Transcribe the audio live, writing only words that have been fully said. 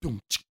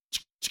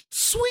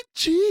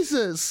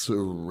Jesus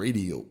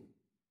Radio.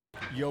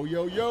 Yo,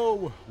 yo,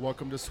 yo.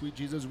 Welcome to Sweet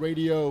Jesus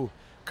Radio.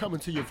 Coming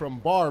to you from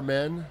Bar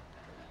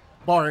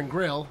and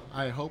Grill,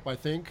 I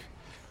think.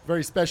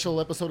 Very special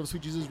episode of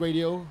Sweet Jesus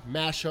Radio.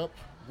 Mashup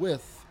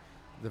with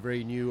the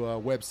very new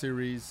web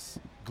series,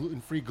 Gluten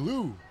Free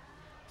Glue.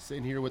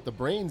 Sitting here with the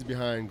brains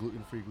behind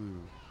Gluten Free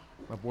Glue.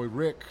 My boy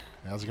Rick.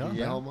 How's it going,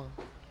 Vielma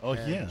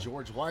and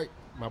George White.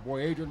 My boy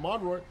Adrian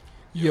Monroy.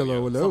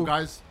 Hello. What's up,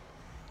 guys?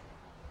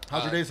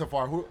 How's your day so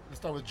far? Let's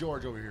start with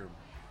George over here.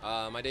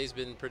 My day's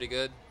been pretty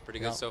good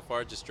so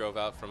far. Just drove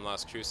out from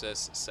Las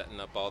Cruces, setting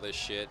up all this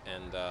shit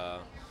and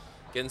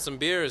getting some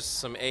beers,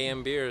 some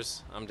AM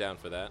beers. I'm down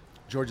for that.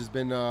 George has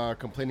been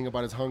complaining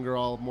about his hunger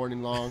all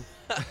morning long.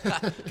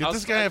 Get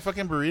this guy a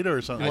fucking burrito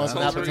or something. He wants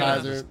an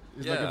appetizer.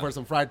 He's looking for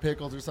some fried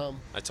pickles or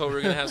something. I told her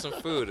we're gonna have some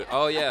food.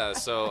 Oh yeah,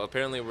 so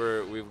apparently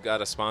we've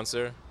got a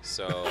sponsor.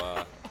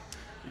 So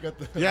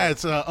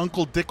it's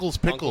Uncle Dickle's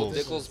Pickles. Uncle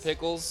Dickle's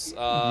Pickles.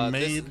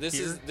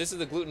 This is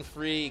the Gluten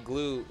Free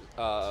Glue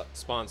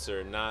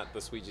sponsor, not the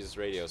Sweet Jesus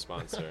Radio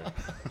sponsor.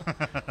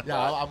 Yeah,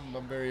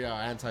 I'm very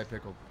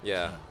anti-pickle.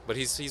 Yeah, but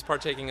he's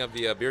partaking of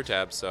the beer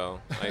tab,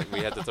 so we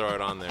had to throw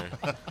it on there.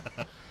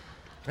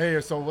 Hey,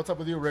 so what's up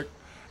with you, Rick?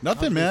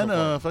 Nothing, man.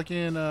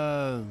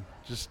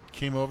 Just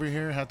came over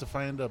here. Had to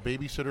find a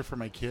babysitter for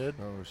my kid.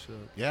 Oh shit.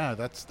 Yeah,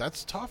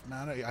 that's tough,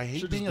 man. I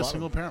hate Should've being a just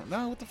single parent.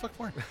 No, what the fuck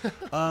for?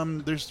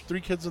 There's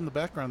 3 kids in the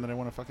background that I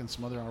want to fucking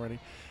smother already.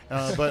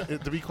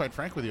 But to be quite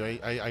frank with you,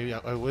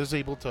 I was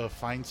able to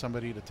find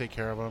somebody to take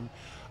care of him.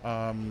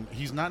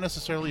 He's not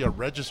necessarily a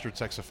registered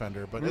sex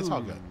offender, but it's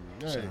all good.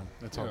 Hey, so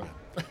it's all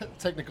good.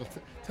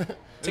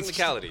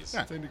 Technicalities.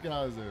 Yeah.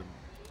 Technicalities.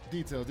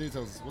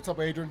 Details. What's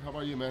up, Adrian? How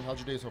about you, man? How's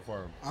your day so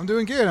far? I'm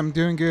doing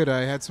good.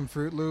 I had some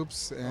Fruit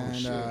Loops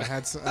and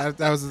that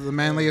was the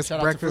manliest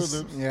Shout breakfast. out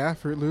to Fruit Loops. Yeah,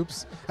 Fruit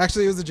Loops.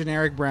 Actually, it was the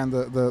generic brand,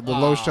 the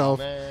low shelf,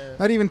 man.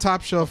 not even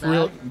top shelf.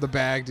 The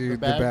bag, dude.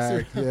 The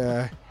bag?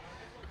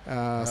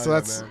 Yeah. So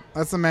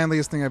that's the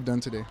manliest thing I've done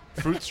today.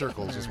 Fruit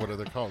circles is what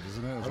they're called,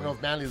 isn't it? I don't know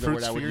if manly is the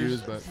word I would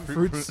use, but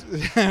fruit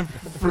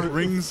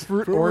rings,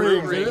 fruit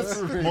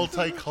rings.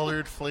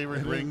 Multicolored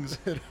flavored rings.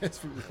 It's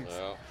fruit rings.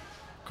 Well,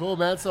 cool,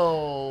 man.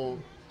 So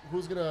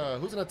who's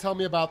gonna tell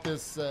me about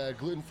this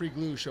Gluten Free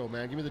Glue show,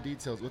 man? Give me the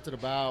details. What's it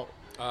about?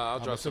 I'll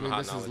drop some hot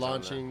this is knowledge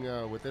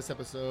launching with this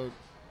episode.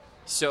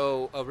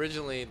 So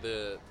originally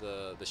the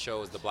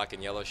show was the Black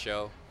and Yellow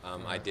show.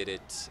 I did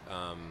it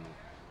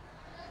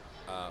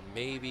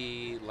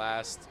maybe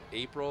last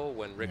April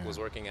when Rick was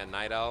working at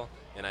Night Owl,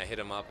 and I hit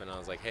him up and I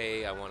was like,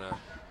 hey, I want to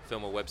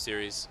film a web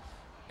series,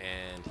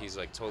 and he's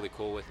like totally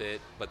cool with it.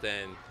 But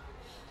then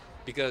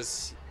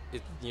because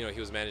he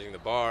was managing the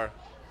bar,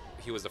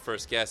 he was the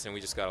first guest, and we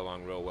just got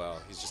along real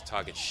well. He's just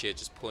talking shit,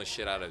 just pulling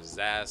shit out of his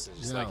ass, and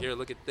just like, here,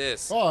 look at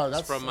this. Oh, it's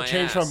that's from my a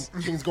change ass.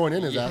 from things going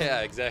in his ass. Yeah,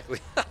 exactly.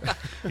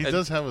 He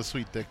does have a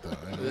sweet dick, though.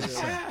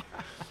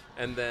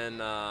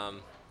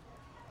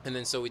 And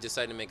then so we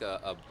decided to make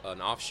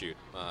an offshoot,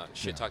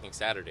 Shit Talking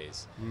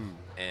Saturdays,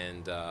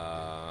 and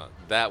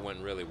that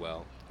went really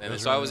well. And then,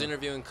 so I was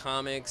interviewing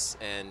comics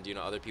and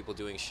other people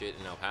doing shit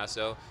in El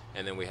Paso,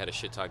 and then we had a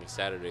Shit Talking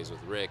Saturdays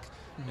with Rick,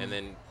 and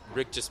then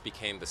Rick just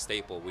became the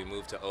staple. We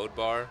moved to Ode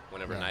Bar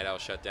whenever Night Owl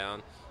shut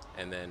down,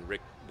 and then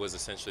Rick was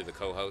essentially the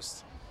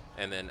co-host,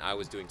 and then I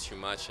was doing too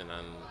much, and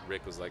then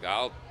Rick was like,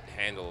 I'll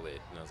handle it,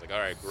 and I was like, all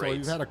right, great. So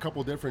you've had a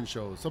couple different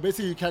shows. So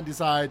basically you can't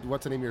decide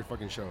what's the name of your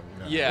fucking show.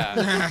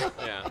 Yeah.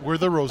 We're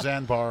the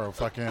Roseanne Bar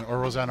or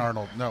Roseanne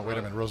Arnold. No, wait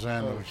a minute.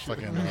 Roseanne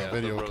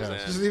video the Roseanne.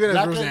 cast. Just leave it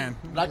as Roseanne.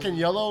 Black and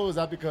yellow, is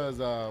that because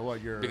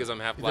Because I'm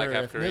half black,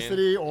 half Korean.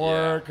 Ethnicity,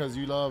 or because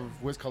you love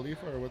Wiz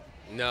Khalifa, or what?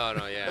 No,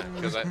 yeah,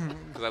 because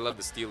I love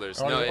the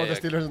Steelers. Or the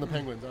Steelers and the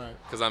Penguins, all right.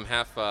 Because I'm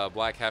half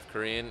black, half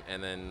Korean,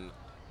 and then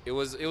it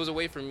was a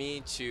way for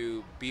me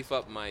to beef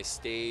up my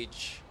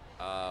stage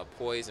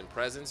poise and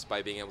presence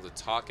by being able to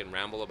talk and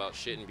ramble about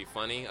shit and be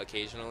funny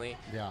occasionally.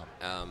 Yeah.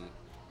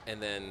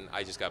 And then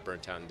I just got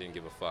burnt out and didn't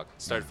give a fuck.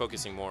 Started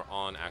focusing more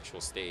on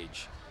actual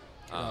stage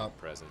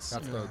presence.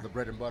 That's the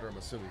bread and butter, I'm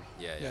assuming.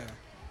 Yeah.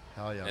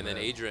 Hell yeah. And then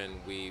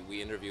Adrian,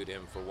 we interviewed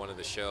him for one of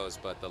the shows,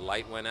 but the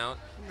light went out.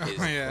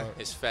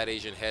 His fat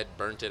Asian head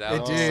burnt it out.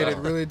 It did. It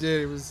really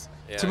did. It was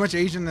too much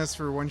Asianness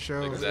for one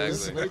show.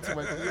 Exactly. Way too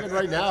much. Even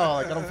right now,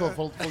 I don't feel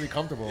fully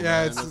comfortable.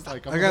 Yeah, man. it's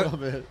like I'm a little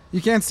bit.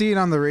 You can't see it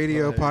on the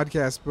radio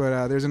podcast,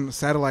 but there's a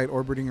satellite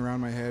orbiting around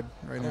my head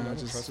right now. I don't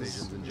trust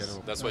Asians in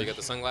general. That's why you got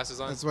the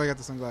sunglasses on? That's why I got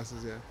the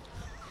sunglasses, yeah.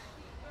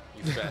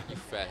 You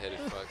fat-headed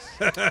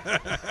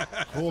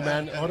fucks. Cool,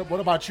 man.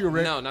 What about you,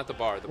 Rick? No, not the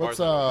bar. The What's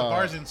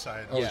bar's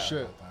inside. Oh,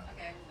 shit.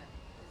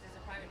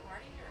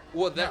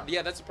 Well,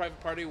 that's a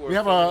private party. We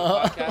have a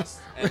podcast,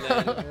 and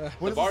then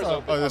the bar's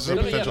open. Oh, this is a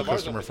Baby potential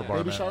bar's customer open, for yeah.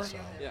 bar. Baby shower?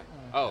 Yeah.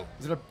 Oh,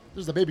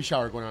 there's a baby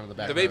shower going on in the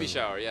back. the baby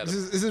shower. Yeah. This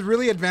is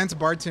really advanced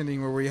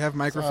bartending where we have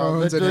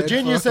microphones. The and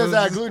genius says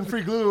headphones. that Gluten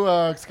Free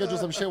Glue schedule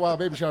some shit while a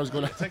baby shower's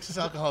going on. Texas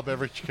Alcohol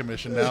Beverage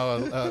Commission now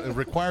it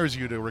requires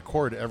you to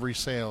record every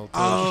sale to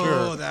Oh,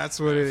 ensure that's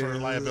what it is. for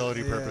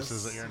liability Yes.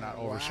 purposes that you're not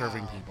over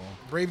serving people.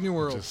 Brave New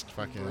World. Just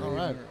fucking. All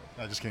right.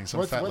 No, just kidding. Some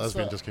What's- fat what's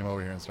lesbian the- just came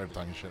over here and started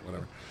talking shit.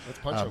 Whatever. Let's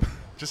punch him.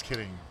 Just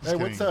kidding. Hey,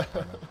 Just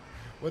kidding.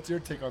 what's your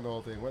take on the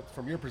whole thing? What,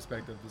 from your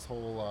perspective, this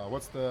whole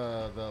what's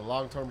the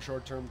long-term,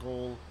 short-term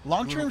goal?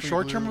 Long-term, Gluten-free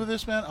short-term glue? with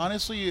this, man.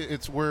 Honestly,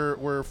 it's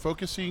we're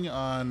focusing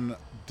on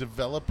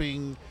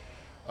developing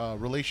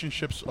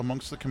relationships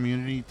amongst the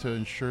community to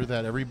ensure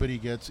that everybody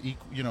gets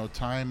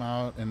time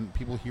out and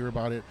people hear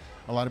about it.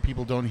 A lot of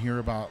people don't hear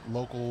about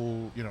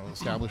local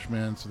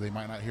establishments. They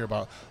might not hear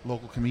about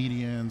local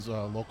comedians,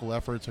 local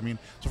efforts. I mean,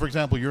 so for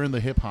example, you're in the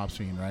hip hop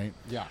scene, right?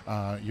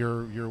 Yeah.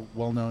 You're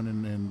well known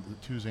in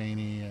Too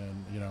Zany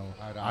and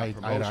Eye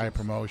to Eye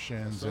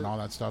Promotions and all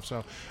that stuff.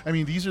 So I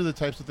mean, these are the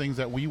types of things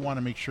that we want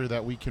to make sure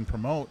that we can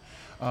promote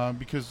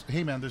because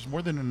hey, man, there's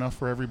more than enough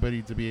for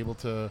everybody to be able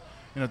to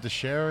to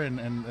share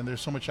and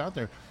there's so much out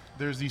there.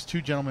 There's these two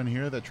gentlemen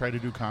here that try to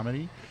do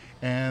comedy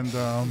and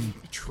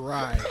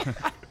Try.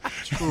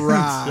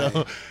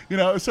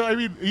 So I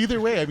mean, either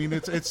way, I mean,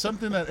 it's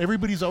something that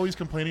everybody's always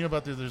complaining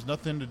about. There's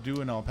nothing to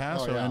do in El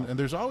Paso, and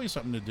there's always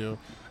something to do.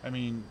 I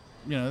mean,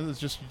 it's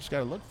just you just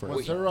gotta look for it.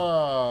 Is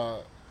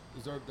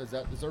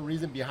there a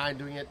reason behind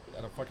doing it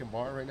at a fucking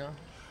bar right now?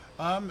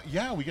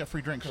 Yeah, we got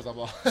free drinks.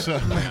 Because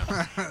So,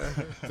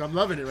 I'm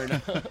loving it right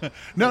now.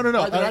 no.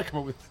 Why did I come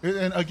up with?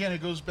 And again,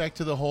 it goes back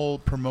to the whole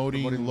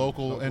promoting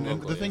local.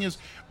 And the thing is,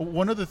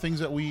 one of the things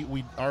that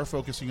we are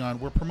focusing on,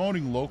 we're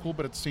promoting local,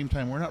 but at the same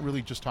time, we're not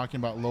really just talking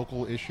about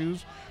local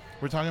issues.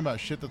 We're talking about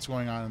shit that's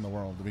going on in the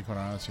world, to be quite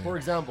honest with you. For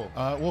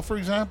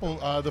example?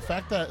 The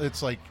fact that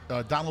it's like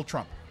Donald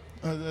Trump.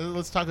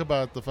 Let's talk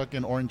about the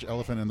fucking orange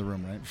elephant in the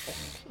room, right?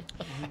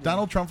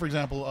 Donald Trump, for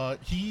example,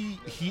 he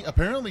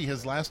apparently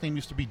his last name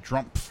used to be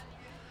Drumpf,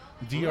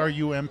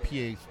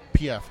 Drumpf,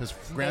 his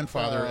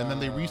grandfather, and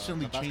then they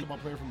recently changed. Basketball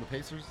player from the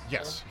Pacers?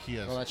 Yes, he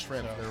is. Oh, that's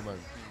Shrimp. Never mind.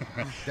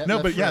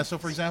 No, but yeah. So,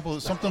 for example,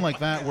 something like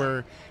that,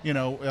 where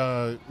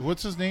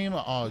what's his name?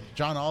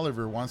 John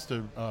Oliver wants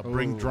to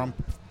bring Drumpf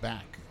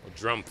back.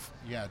 Drumpf.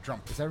 Yeah,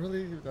 Drumpf. Is that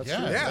really? That's Yeah,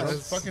 true? yeah, that's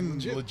that's fucking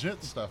legit.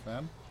 legit stuff,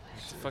 man.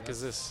 What the fuck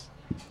is this?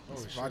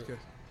 Oh, shit. Vodka.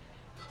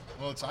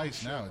 Well, it's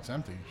ice now. It's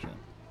empty. Shit.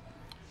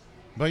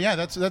 But yeah,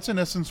 that's in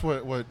essence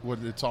what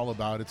it's all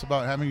about. It's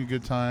about having a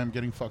good time,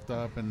 getting fucked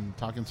up, and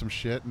talking some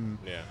shit, and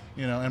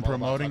and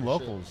promoting talking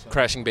locals. shit.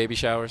 Crashing baby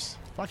showers.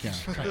 Fuck yeah.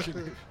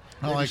 Baby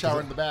like shower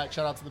that. in the back.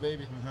 Shout out to the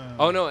baby.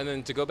 Oh no, and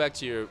then to go back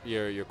to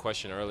your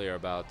question earlier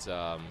about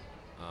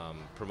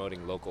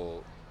promoting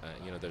local,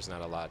 there's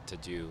not a lot to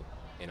do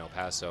in El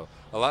Paso.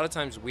 A lot of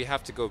times we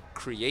have to go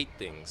create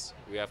things.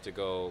 We have to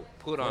go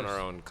put on our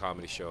own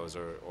comedy shows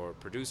or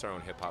produce our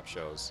own hip hop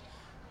shows.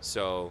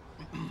 So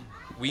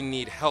we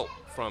need help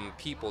from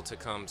people to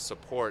come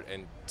support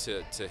and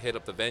to hit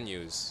up the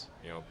venues,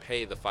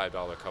 pay the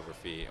 $5 cover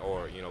fee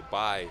or,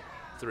 buy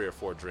 3 or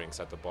 4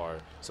 drinks at the bar.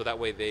 So that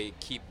way they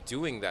keep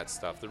doing that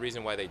stuff. The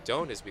reason why they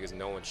don't is because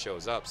no one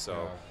shows up.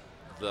 So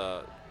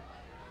the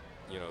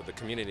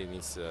community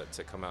needs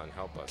to come out and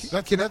help us.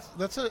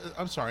 That's a.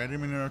 I'm sorry, I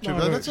didn't mean to interrupt you. No,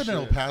 But no, that's an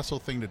El Paso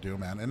thing to do,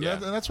 man, and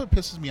that's what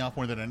pisses me off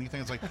more than anything.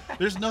 It's like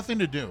there's nothing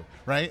to do,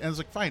 right? And it's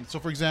like fine. So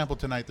for example,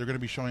 tonight they're going to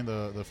be showing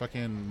the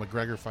fucking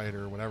McGregor fight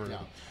or whatever,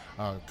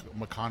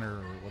 McConnor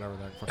or whatever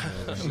that fucking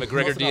is.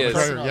 McGregor Diaz.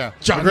 McGregor, yeah,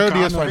 John McGregor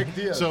Diaz Connor. fight.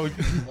 Diaz.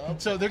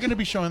 So they're going to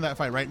be showing that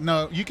fight, right?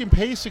 No, you can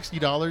pay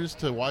 $60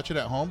 to watch it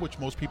at home, which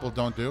most people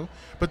don't do.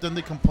 But then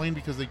they complain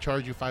because they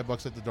charge you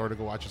 $5 at the door to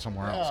go watch it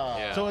somewhere else.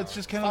 Yeah. So it's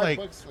just kind of $5, like,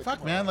 like, fuck,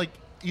 come man, on. like.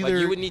 Like Either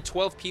you would need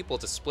 12 people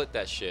to split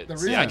that shit. The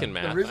See, reason, I can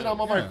math. the reason I'm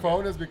on my Yeah.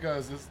 phone is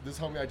because this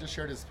homie, I just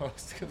shared his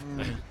post because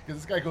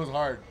this guy goes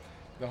hard.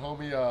 The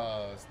homie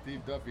Steve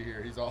Duffy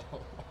here, he's all,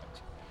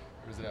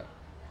 where's it at?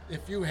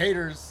 If you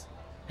haters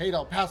hate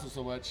El Paso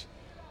so much,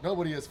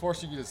 nobody is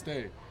forcing you to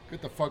stay.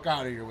 Get the fuck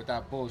out of here with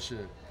that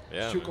bullshit.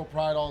 Yeah, Chuco man.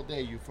 pride all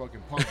day, you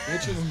fucking punk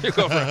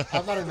bitches.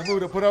 I'm not in the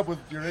mood to put up with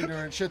your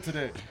ignorant shit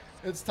today.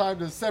 It's time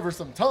to sever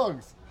some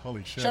tongues.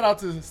 Holy shit. Shout out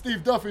to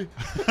Steve Duffy.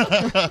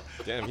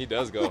 Damn, he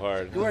does go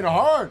hard. He went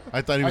hard.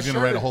 I thought he was going to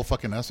shared write a it. whole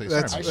fucking essay.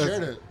 That's, Sorry, I man.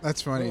 shared it.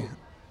 That's funny.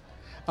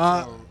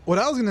 So- What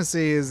I was gonna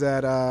say is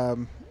that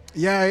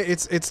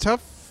it's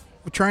tough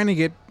trying to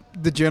get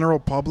the general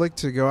public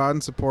to go out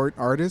and support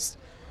artists,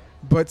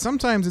 but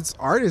sometimes it's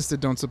artists that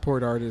don't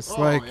support artists.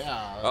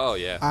 Oh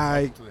yeah.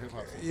 I To the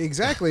hip-hop scene.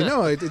 exactly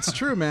no, it's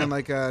true, man.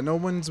 Like no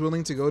one's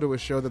willing to go to a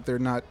show that they're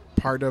not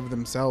part of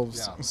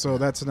themselves. Yeah. So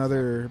that's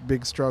another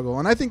big struggle,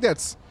 and I think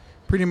that's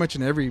pretty much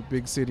in every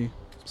big city.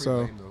 It's So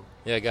pretty lame, though.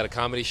 Yeah, got a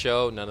comedy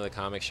show. None of the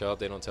comics show up.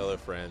 They don't tell their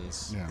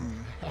friends. Yeah.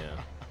 Yeah.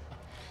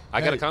 I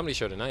got a comedy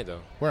show tonight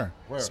though. Where?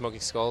 Smoking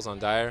Skulls on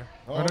Dyer.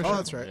 oh,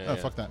 that's right. Yeah. Oh,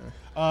 fuck that.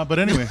 But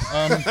anyway.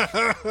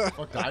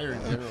 Fuck Dyer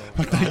in general.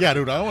 Yeah,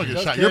 dude, I don't want to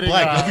get Just shot. You're kidding,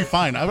 black. You'll guys. be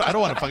fine. I don't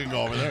want to fucking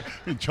go over there.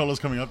 Cholos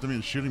coming up to me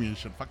and shooting me and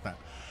shit. Fuck that.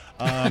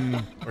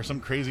 Or some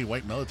crazy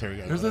white military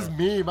guy. There's this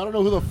meme. I don't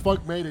know who the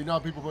fuck made it. You know how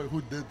people go,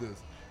 who did this?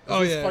 Oh,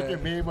 There's this yeah,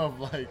 fucking meme of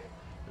like,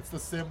 it's the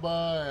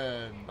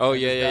Simba and. Oh,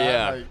 and yeah, his yeah, dad,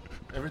 yeah. Like,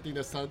 everything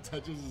the sun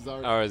touches is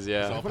ours. Ours,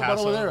 yeah. So El put it over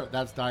Paso. there.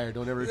 That's Dyer.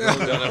 Don't ever go Don't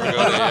there. ever go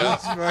there. Yeah.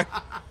 That's right.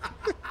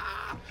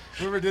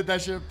 Whoever did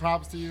that shit,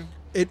 props to you.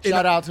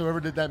 Shout out to whoever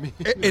did that meme.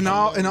 In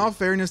all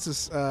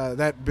fairness,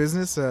 that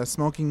business,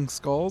 Smoking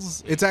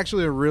Skulls, it's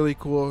actually a really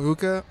cool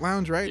hookah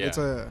lounge, right? Yeah. It's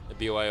a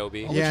The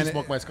BYOB. I'll Yeah, let and you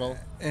smoke my skull.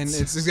 and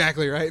it's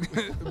exactly right.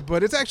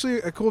 But it's actually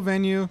a cool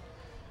venue.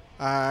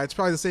 It's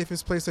probably the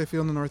safest place I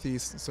feel in the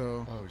Northeast.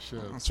 So Oh shit.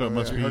 So it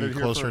must You heard it be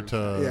here closer first.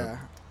 to yeah,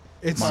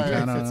 it's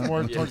Montana. It's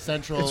more Yeah. towards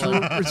central. it's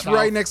south,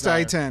 right next to yeah.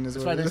 I-10. Is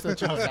It's what right it next to is.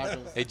 Chow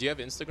Tacos. Hey, do you have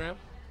Instagram?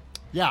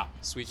 Yeah.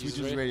 Sweet Sweet Jesus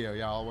Jesus Radio? Radio.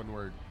 Yeah, all one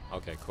word.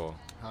 Okay, cool.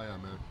 Hell yeah,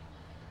 man.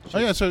 Oh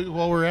yeah, so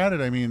while we're at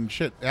it, I mean,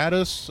 shit, add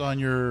us on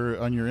your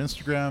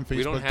Instagram, Facebook,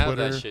 We don't have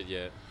Twitter. that shit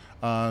yet.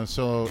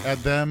 So add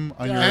them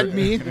on your. Add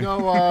me. You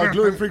know,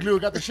 Gluten Free Glue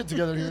got the shit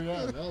together here.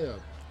 Yeah, hell yeah.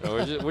 No,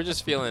 we're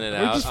just feeling it We're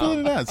out. just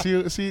feeling it out.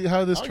 See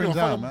how this I don't turns give a fuck.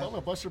 out, I'm man. gonna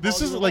bust your This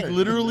balls is either like way.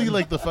 literally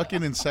like the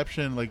fucking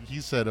inception, like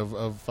he said,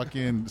 of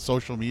fucking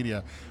social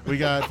media. We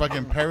got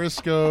fucking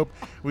Periscope.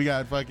 We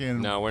got fucking.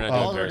 No, we're not Oh,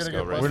 doing we're gonna Periscope get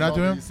right We're busted not on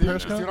doing these. See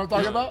Periscope? what I'm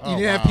talking about? You Oh,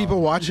 didn't have wow.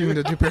 people watching to do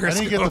I didn't get the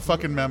Periscope.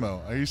 fucking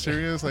memo. Are you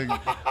serious? Like,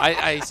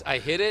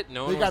 I hit it.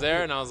 No one They was got there,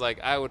 the- and I was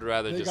like, I would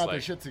rather They just got their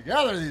like. shit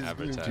together. These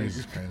advertise. Gluten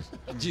Jesus Free. Christ.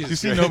 Jesus You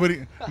see,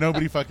 Christ.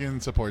 nobody fucking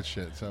supports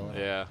shit. So.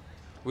 Yeah,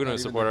 we don't Not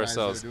even support the guys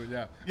that ourselves. are doing-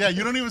 Yeah. Yeah,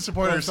 you don't even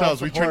support No,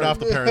 ourselves. We turned off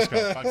the self-support.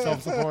 Periscope. Fuck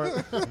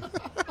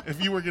Self-support.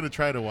 If you were gonna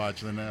try to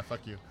watch, then fuck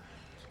you.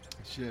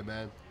 Shit,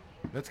 man.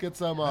 Let's get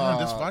some. Man,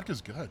 this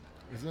vodka's good.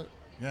 Is it?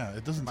 Yeah,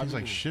 it doesn't I taste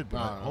like mean, shit, but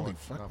nah, holy no,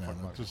 fuck, no, man! fuck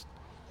It's vodka. just,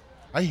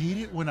 I hate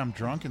it when I'm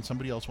drunk and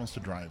somebody else wants to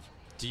drive.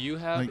 Do you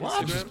have Like,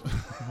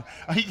 Instagram?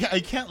 I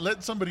can't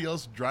let somebody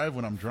else drive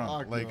when I'm drunk.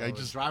 Fuck like no. I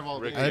just drive all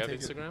Rick, day. do you I have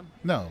Take it. Instagram?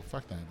 no,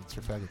 fuck that. It's for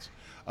faggots.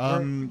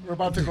 We're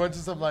about to go into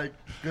some like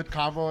good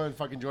combo and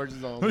fucking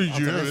George's on, Hey, on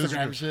some yeah,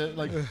 Instagram it's- shit.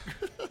 Like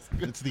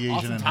it's the Asian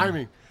awesome in me.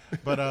 timing.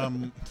 But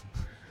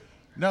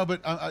no,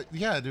 but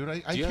yeah, dude, I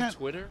Do you have can't.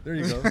 Twitter? There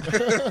you go.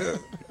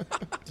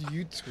 Do Do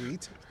you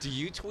tweet? Do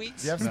you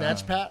tweet? you have Nah.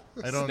 Snatch Pat?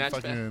 I don't Snatch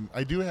fucking.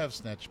 I do have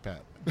Snatch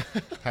Pat,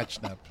 Patch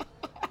Snap,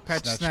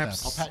 Patch Snatch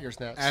snaps. I'll pat your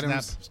snaps.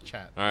 Adams.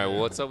 Snapchat. All right. Well,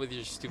 what's up with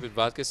your stupid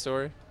vodka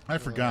story? I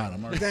forgot.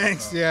 I'm already.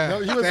 Thanks. Yeah. No,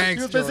 he was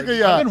Thanks, basically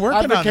George. I've been working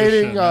on this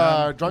advocating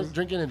shit, man.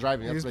 drinking and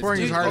driving. He was That's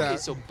pouring his basically- heart okay, out.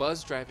 so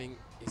buzz driving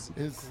is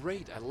Is-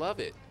 great. I love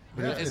it.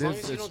 Yeah, As it long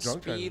is- as you it's don't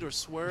drunk speed driving. or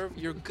swerve,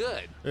 you're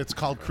good. It's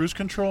called cruise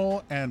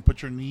control, and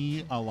put your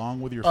knee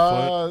along with your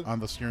Uh, foot on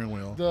the steering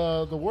wheel.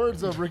 The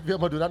words of Rick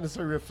Vielma do not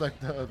necessarily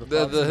reflect the The- thoughts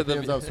and the-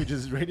 opinions of Sweet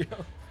Jesus Radio.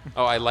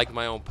 Oh, I like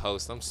my own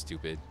post. I'm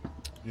stupid.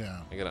 Yeah,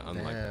 I gotta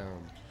unlike that.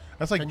 Damn.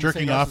 that's like Can you say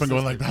jerking off and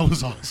going like, narcissistic? "That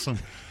was awesome,"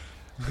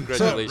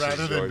 Congratulations,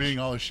 rather than George. being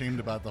all ashamed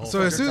about the whole. So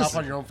fucking as Jerk soon as- off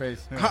on your own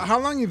face. How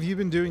long have you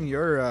been doing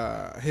your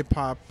hip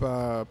hop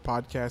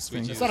podcast thing?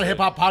 Jesus. It's not a hip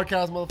hop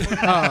podcast,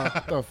 motherfucker.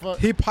 What the fuck?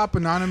 Hip Hop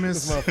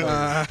Anonymous. This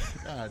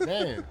motherfucker. God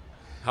damn.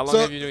 How long So-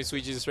 have you been doing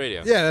Sweet Jesus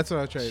Radio? Yeah, that's what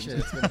I tried. Shit,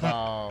 it's been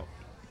about.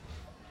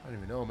 I don't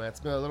even know, man. It's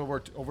been a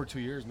little over 2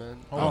 years, man.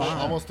 Oh, wow.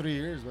 Almost 3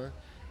 years, man.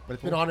 But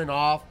it's been on and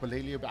off. But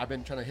lately, I've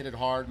been trying to hit it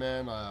hard,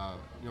 man.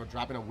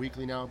 Dropping it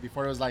weekly now.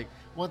 Before it was like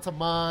once a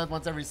month,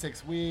 once every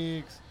 6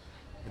 weeks.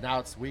 And now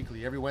it's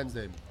weekly, every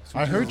Wednesday.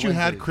 I heard you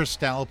had Wednesdays.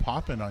 Cristal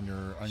popping on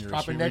your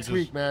Dropping Sweet next Jesus-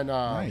 week, man.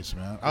 Nice,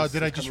 man. Oh, this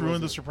did I is just coming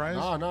ruin the Wednesday. surprise?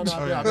 No, Oh, I've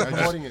yeah, been I just-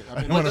 promoting it. I I've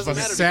been- don't wanna doesn't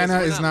fucking- matter Santa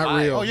because is we're not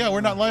live. real. Oh yeah,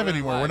 we're not live We're not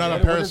anymore. live. We're not on When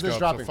is this Periscope. So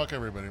dropping? fuck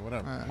everybody.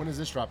 Whatever. When is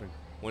this dropping?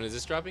 When is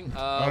this dropping? don't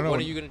know When when-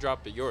 are you gonna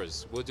drop it?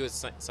 Yours. We'll do it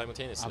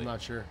simultaneously. I'm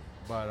not sure.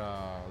 But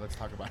let's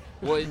talk about it.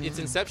 Well, it's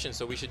Inception,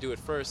 so we should do it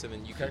first, and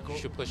then you, Okay, can, cool.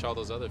 you should push all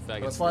those other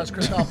faggots. But as far as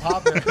Cristal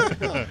Poppins,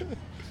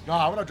 no,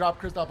 I want to drop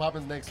Cristal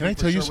Poppins next Can I week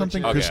for tell you sure,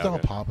 something? Okay, Cristal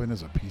okay. Poppin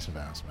is a piece of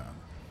ass, man.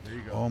 There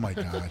you go. Oh my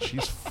god,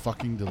 she's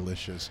fucking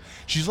delicious.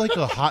 She's like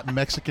a hot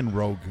Mexican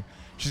rogue.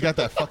 She's got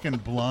that fucking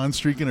blonde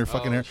streak in her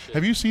fucking hair. shit.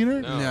 Have you seen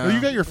her? No. No. Well,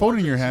 you got your phone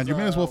in your hand. You She's,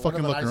 may as well one of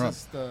fucking the look her up.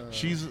 nicest,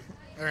 She's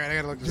All right, I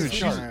gotta look this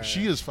dude. up.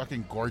 She is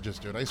fucking gorgeous,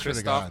 dude. I swear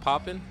to Christoph God.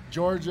 Poppin?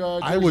 Georgia.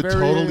 I would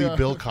totally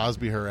Bill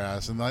Cosby her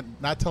ass and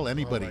not tell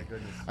anybody. my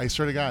goodness. I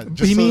swear to God.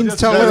 He means just,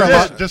 tell her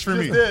just- about- just for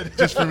me. did.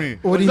 Just for me.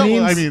 What he No,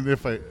 means- I mean,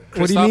 if I What he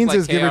Christoph, means like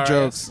is give her KRS.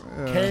 jokes.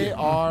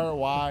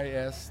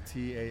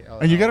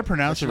 KRYSTAL. and you got to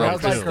pronounce She it right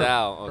has like too.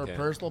 Cristal, her okay.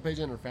 personal page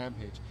and her fan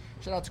page.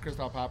 Shout out to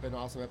Cristal Poppin.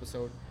 Awesome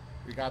episode.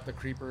 We got the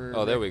creeper.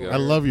 Oh, there we go. I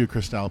love you,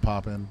 Cristal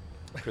Poppin.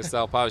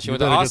 Christelle Poppin. She You went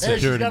to better get Austin. Hey,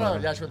 she's Security got a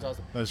mode. yeah. She went to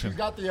Austin. That's She's good.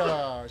 got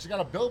the she got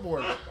a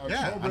billboard on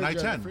Yeah, Trowbridge on and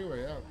the I-10.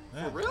 freeway. Yeah.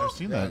 Yeah, I've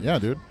seen that. Yeah,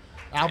 dude.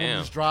 Album Damn.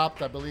 just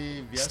dropped, I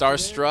believe. Yesterday.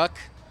 Starstruck.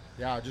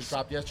 Yeah, it just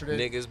dropped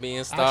yesterday. Niggas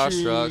being starstruck.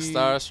 Actually-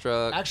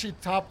 Starstruck. Actually,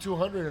 top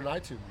 200 in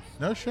iTunes.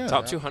 No shit.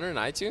 Top 200 in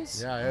iTunes?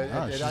 Yeah,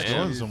 Ah, it she's actually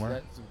going is- somewhere.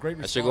 that's a great I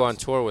response. should go on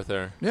tour with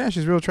her. Yeah,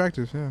 she's real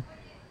attractive. Yeah.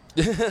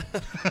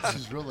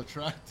 She's real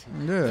attractive.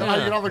 Yeah. How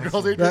you get all the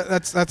girls? Adrian?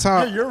 That's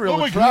how. Yeah, you're real Oh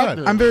my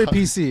attractive. God. I'm very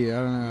PC. I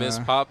don't know. Miss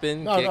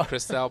Poppin, No, get no.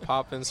 Christelle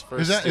Poppin's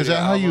first Is that studio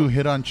how you album.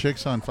 hit on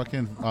chicks on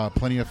fucking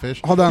Plenty of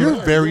Fish? Hold on. You're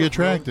Yeah, very You're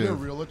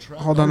attractive. real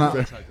attractive. Hold on. Very I'm,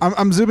 attractive.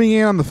 I'm zooming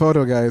in on the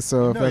photo, guys.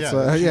 So if No,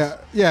 that's yeah,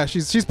 yeah.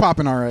 She's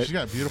popping all right. She's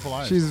got beautiful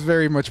eyes. She's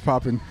very much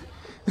popping.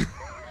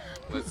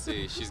 Let's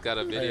see. She's got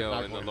a video Hey,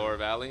 in the Black Lower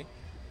Valley.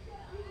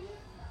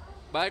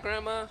 Bye,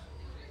 Grandma.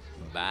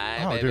 Bye,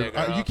 oh, baby dude,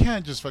 girl. you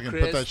can't just fucking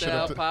put that shit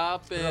up.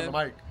 Christelle Put it on the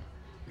Poppin. mic.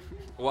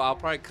 Well, I'll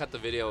probably cut the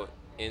video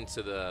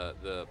into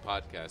the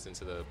podcast,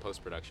 into the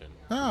post production.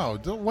 No,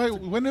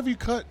 when have you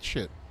cut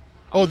shit?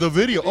 Oh, the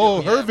video.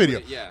 Oh, her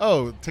video. Yeah.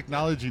 Oh,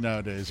 technology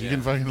nowadays. You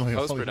can fucking like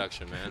post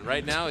production, man.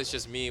 Right now it's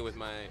just me with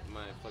my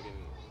fucking.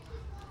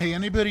 Hey,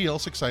 anybody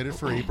else excited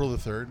for April the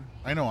 3rd?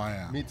 I know I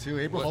am. Me too.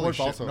 April Holy 4th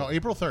shit. also. No,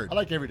 April 3rd. I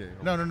like every day.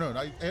 No.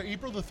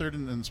 April the 3rd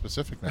in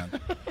specific, man.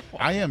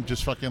 I am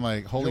just fucking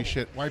like, holy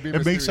shit. Why be it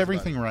makes mysterious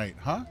everything about right,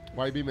 huh?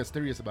 Why be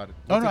mysterious about it?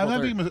 Oh, What's no,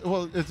 I'm April not 3rd? being.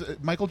 Well,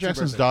 it's Michael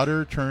Jackson's birthday.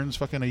 daughter turns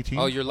fucking 18.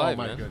 Oh, you're live,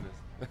 Oh my man.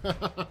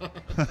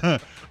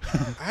 goodness.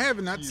 I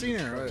have not seen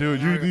her.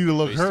 Dude, you need to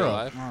look Are you her still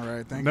up. alive? All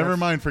right, thank Never God.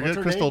 mind. Forget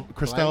What's her name?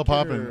 Christelle Blanket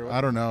Poppin. or what?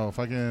 I don't know.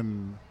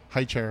 Fucking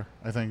high chair.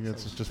 I think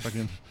it's just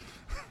fucking.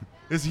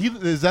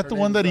 Is that Her the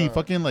one that name's, he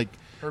fucking like?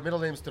 Her middle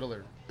name's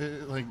Stiller.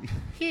 Like,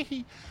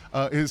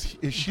 is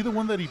she the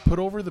one that he put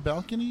over the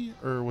balcony,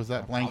 or was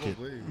that Blanket?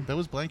 Probably. That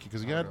was Blanket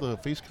because he I had don't know.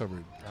 the face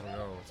covered. I don't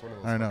know. It's one of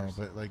those. I know, fuckers.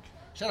 but like,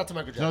 Shout out to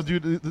Michael no,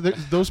 Jackson. dude,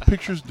 those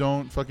pictures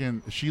don't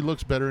fucking. She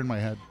looks better in my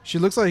head. She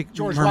looks like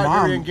George her White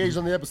mom. very engaged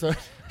on the episode.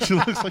 She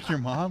looks like your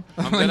mom.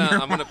 I'm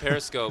gonna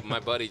Periscope. My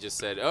buddy just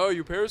said, "Oh,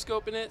 you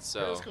Periscoping it?"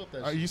 So Periscope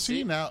that You see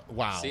See? now?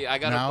 Wow. see, I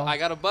got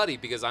now, a buddy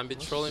because I've been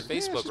trolling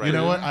Facebook right You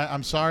know now. what?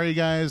 I'm sorry,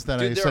 guys, that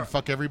Dude, I there said are-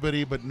 fuck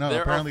everybody, but no.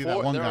 There Apparently, are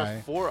that one there guy,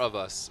 are 4 of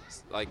us.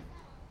 Like,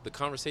 the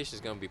conversation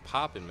is gonna be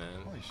popping, man.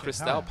 Holy shit,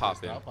 Christelle how?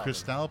 popping.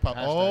 Christelle Pop.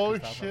 Hashtag Oh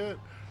Christelle shit.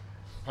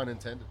 Pun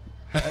intended.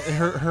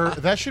 her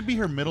that should be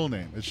her middle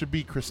name. It should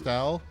be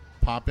Christelle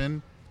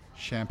Poppin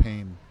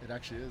Champagne. It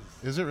actually is.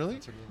 Is it really?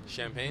 It's her name.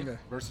 Champagne. Okay.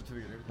 Birth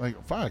certificate. Everything.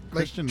 Like fuck, Like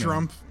Christian name.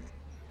 Trump.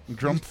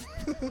 Trump.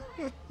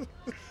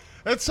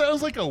 That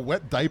sounds like a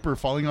wet diaper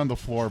falling on the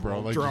floor, bro.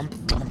 Like Trump.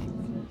 Oh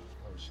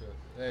shit.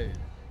 Hey,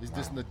 he's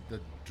dissing the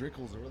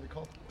Drinkles. What are they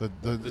called? The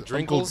Uncle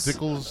Drinkles?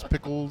 Dickles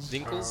pickles.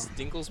 Dinkles,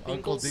 Uncle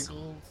Pinkles.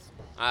 Dinkles.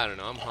 I don't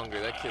know. I'm hungry.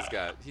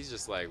 That he's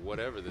just like,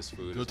 whatever this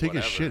food Go is. take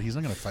whatever. a shit. He's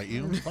not gonna fight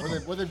you.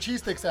 Where them cheese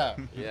sticks at?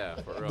 Yeah,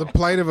 for real. The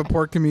plight of a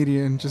poor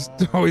comedian, just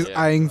always Yeah.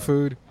 eyeing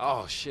food.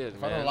 Oh shit,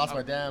 If I man. don't lost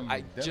my damn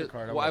I debit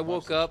card, well, I would've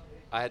woke watched up.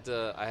 I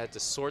had to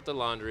sort the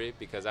laundry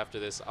because after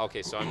this.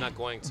 Okay, so I'm not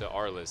going to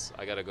Arliss.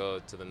 I gotta go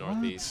to the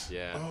Northeast.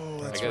 Yeah. Oh,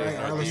 that's I gotta right,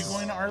 go Are you Arliss.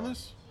 going to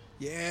Arliss?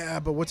 Yeah,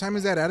 but what time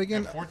is that at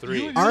again?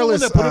 3. You're the one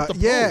that put up the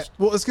yeah. post.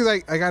 Well, it's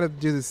because I got to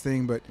do this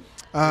thing, but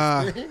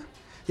it.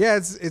 yeah,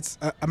 it's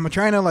I'm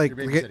trying to like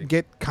You're babysitting.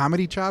 get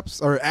comedy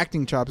chops or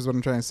acting chops is what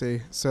I'm trying to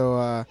say.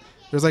 So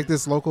there's like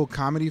this local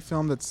comedy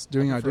film that's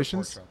doing I prefer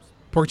auditions. pork chops.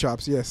 Pork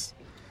chops, yes.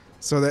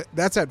 So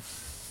that's at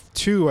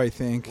 2, I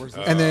think. Where's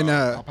And then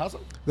El Paso?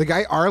 the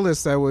guy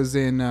Arliss that was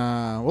in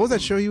what was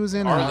that show he was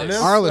in? Arliss.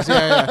 Arliss,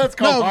 yeah. It's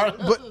called no,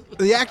 Arliss. but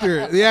the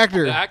actor. The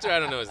actor, I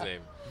don't know his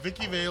name.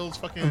 Vicky Vale's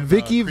fucking.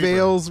 Vicky Creeper.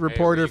 Vale's will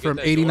reporter you get from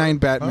that 89 door?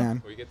 Batman.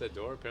 Where you get that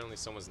door? Apparently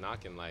someone's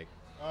knocking. Like,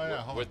 Oh yeah.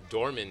 hold we're on.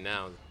 doorman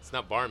now. It's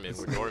not barman.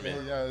 We're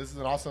doorman. Yeah, this is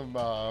an awesome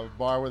bar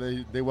where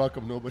they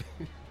welcome nobody.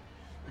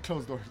 They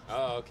close doors.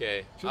 Oh,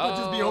 okay. Shouldn't that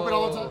just be open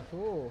all the time?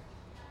 Cool.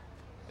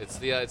 It's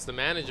the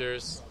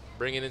managers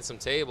bringing in some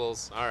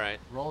tables. All right.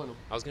 Rolling them.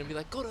 I was gonna be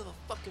like, go to the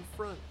fucking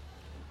front.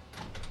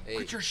 Hey,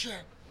 Get your shit.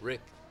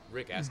 Rick,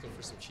 ask him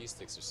for some cheese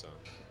sticks or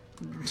something.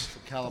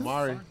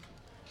 Calamari.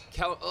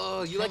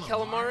 Oh, you like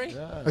calamari?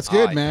 Yeah. That's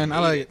good, Oh, man. I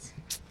hate like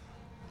it.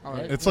 All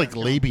right. It's like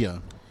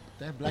labia.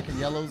 They have black and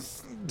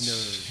yellows in their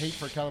hate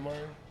for calamari.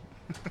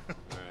 All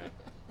right.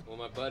 Well,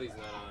 my buddy's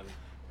not on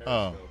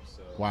Oh. Periscope,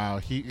 so. Wow.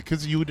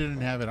 Because you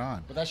didn't have it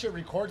on. But that shit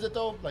records it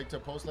though, like to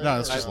post later. No,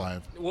 it's or- just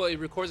live. Well, it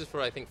records it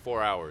for I think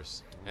 4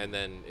 hours, and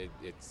then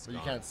it's. So you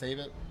gone. can't save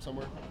it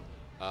somewhere.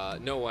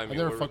 No, I I've mean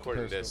never we're fucked with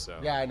recording Periscope. this, so.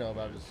 Yeah, I know,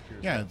 but I'm just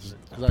curious. Yeah, it's,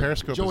 'Cause, like,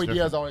 Periscope Joey is Diaz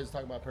different. always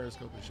talking about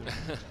Periscope and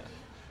shit.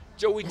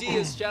 Joey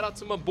Diaz, shout out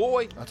to my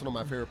boy. That's one of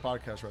my favorite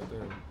podcasts right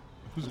there.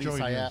 Who's Lee Joey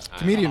Sayat. Diaz?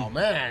 Comedian. Oh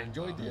man,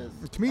 Joey Diaz.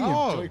 Comedian.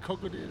 Oh. Joey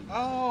Coco Diaz.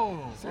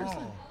 Oh. Seriously?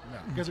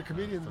 You guys are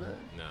comedians, man.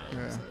 No.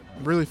 Yeah.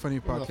 Really funny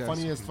One of the podcast.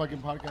 funniest fucking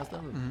podcast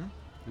ever.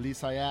 Lee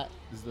Sayat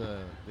is the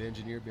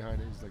engineer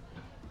behind it.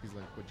 He's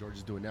like what George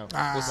is doing now.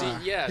 Ah. Well,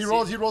 see, yeah. he see-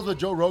 rolls with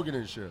Joe Rogan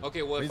and shit.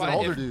 Okay, well, He's if an I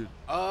older if- dude.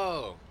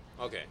 Oh,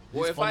 okay.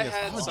 Well, He's if I funny as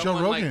had fuck. Joe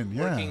someone Rogan, like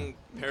yeah. working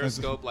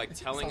Periscope, like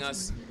telling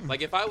us,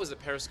 like if I was a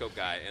Periscope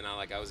guy and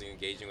I was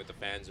engaging with the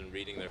fans and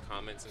reading their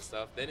comments and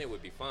stuff, then it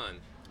would be fun.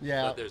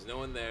 Yeah. But there's no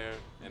one there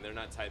and they're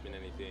not typing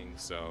anything,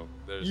 so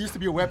there's You used to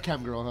be a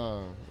webcam girl,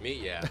 huh? me,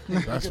 yeah,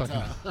 That's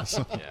fucking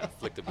awesome. yeah,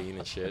 flick the bean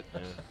and shit. Yeah.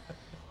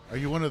 Are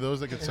you one of those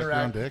that can suck their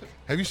own Interact. dick?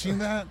 Have you seen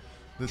that?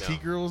 The No.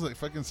 T-girls that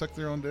fucking suck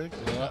their own dick?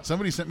 Yeah.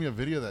 Somebody sent me a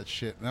video of that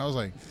shit, and I was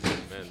like,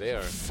 Man, they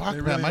are. fuck They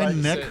that. really My like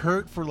neck it.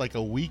 hurt for like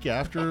a week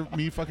after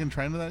me fucking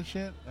trying to that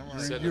shit. I'm like,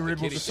 Said You with the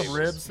removed kitty some tables.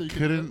 ribs so you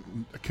could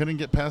couldn't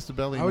get past the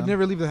belly. I would man.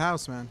 never leave the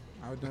house, man.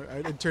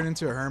 I'd turn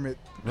into a hermit.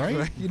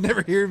 Right? You'd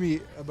never hear me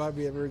about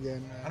me ever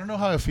again. I don't know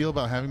how I feel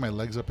about having my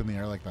legs up in the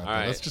air like that. All though.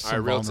 right, That's just all right.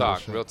 some Real vulnerable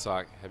talk, shit. real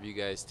talk. Have you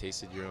guys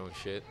tasted your own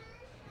shit?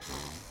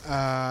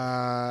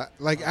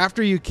 Like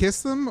after you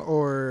kiss them,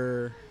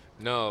 or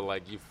No,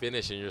 like you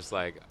finish and you're just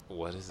like,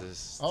 what is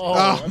this? Oh,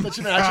 I thought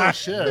you meant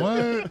actual shit.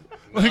 What?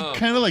 Like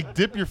kind of like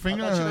dip your I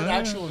finger. thought you meant in it.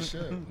 actual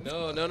shit.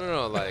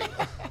 No. Like,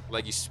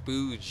 Like you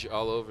spooge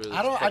all over the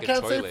I fucking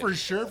can't toilet. say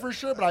for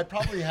sure, but I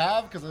probably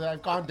have because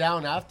I've gone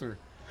down after.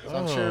 So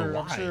I'm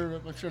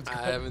sure it's good.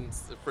 I haven't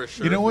for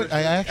sure. You know what?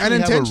 I actually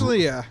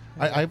Unintentionally, have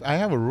I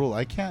have a rule.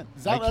 I can't.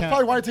 That's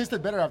probably why it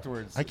tasted better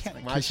afterwards. I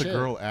can't My kiss a shit.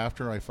 girl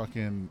after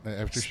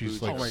she's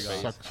Spooge like on my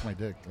face. sucks my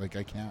dick. Like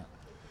I can't.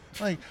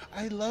 Like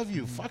I love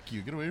you. Fuck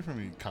you. Get away from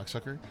me,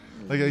 cocksucker.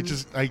 Like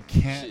I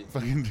can't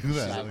fucking do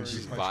that. Like,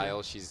 She's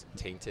vile. She's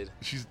tainted.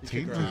 she's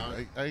kick her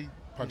tainted. out. I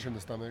Punch her in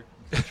the stomach.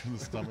 punch in the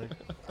stomach.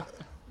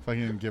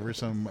 Fucking give her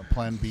some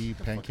Plan B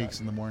pancakes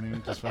in the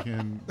morning. Just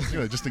fucking just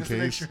in Just to make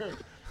case. sure.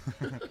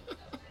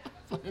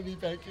 Plan B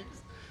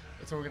pancakes.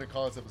 That's what we're gonna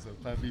call this episode.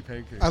 Plan B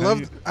pancakes. I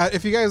love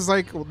if you guys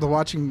like the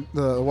Walking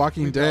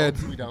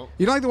Dead. We don't.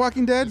 You don't like The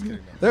Walking Dead? Just kidding,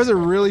 no. There's a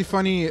really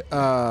funny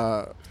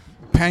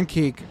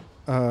pancake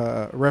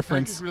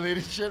reference. Pancake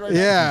related shit right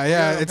Yeah, now.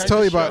 yeah, it's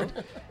totally pancake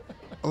about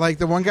like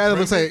the one guy that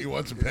looks You like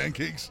want some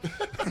pancakes?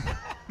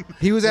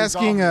 he was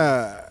asking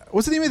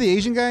what's the name of the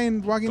Asian guy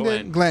in Walking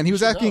Dead? Glenn. He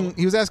was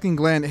asking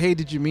Glenn, "Hey,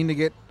 did you mean to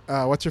get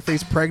what's her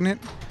face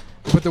pregnant?"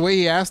 But the way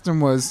he asked him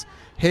was,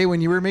 "Hey,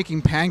 when you were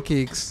making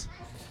pancakes,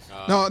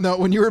 no,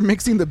 when you were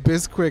mixing the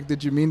Bisquick,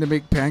 did you mean to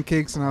make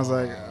pancakes?" And I was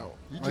like,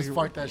 You just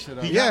fucked that shit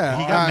up. "Yeah,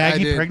 he got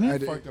Maggie I did, pregnant? I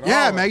did. Fucked it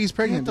Yeah, all. Maggie's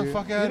pregnant. Get the dude.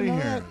 fuck out of You know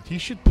here. what? He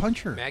should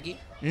punch her Maggie?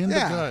 in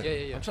Yeah. the gut.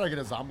 Yeah. I'm trying to get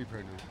a zombie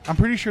pregnant. I'm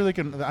pretty sure they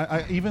can.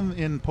 Even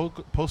in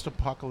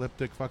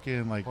post-apocalyptic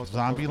fucking like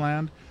zombie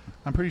land,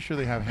 I'm pretty sure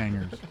they have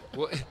hangers.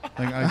 Well,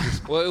 Like I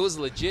just well, it was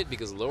legit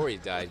because Lori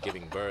died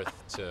giving birth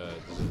to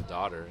the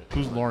daughter.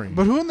 who's Lori?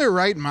 But who in their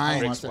right I don't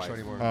mind? watch that show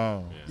anymore.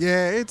 Oh,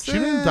 Yeah, it's she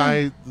didn't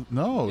die.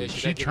 No, Yeah,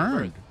 she died giving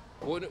turned.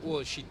 birth.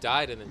 Well, she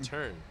died and then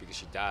turned because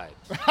she died.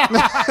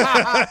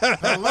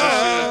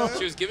 Hello.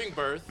 She was giving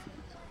birth,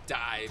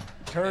 died.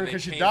 Turned and then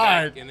 'cause she came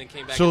died. back, and then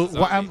came back. So as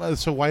a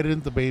zombie. why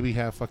didn't the baby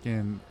have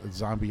fucking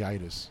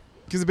zombie-itis?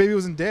 because the baby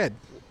wasn't dead.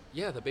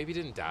 Yeah, the baby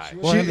didn't die.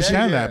 Well, I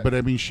understand yeah. that, but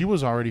I mean, she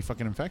was already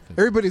fucking infected.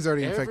 Everybody's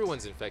already infected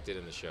Everyone's infected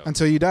in the show.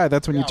 until you die.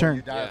 That's when you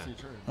turn. Die after you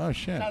turn. Oh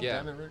shit! God Yeah.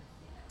 damn it, Rick.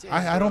 Damn,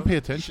 I don't bro. pay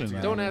attention.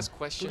 Man. Don't ask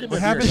questions. Look What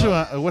at happened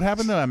beer, to What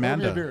happened to Pour me a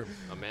Amanda? beer.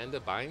 Amanda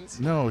Bynes?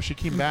 No, she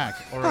came back.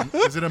 Or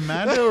is it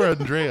Amanda or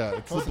Andrea?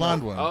 It's the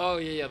blonde one. Oh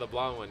yeah, the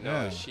blonde one.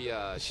 No,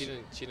 Yeah. she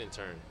didn't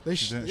turn. They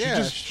She yeah,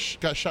 just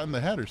got shot in the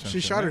head or something.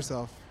 she shot right?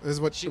 herself. Is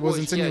what She was well,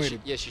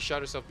 insinuated. Yeah, she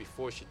shot herself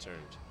before she turned.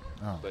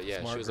 Oh. But yeah,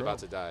 Smart she was girl. about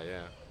to die. Yeah.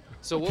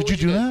 So what Could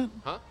would you do guys-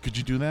 that? Huh? Could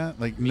you do that?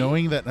 Like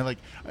knowing that, like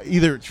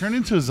either turn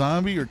into a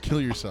zombie or kill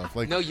yourself.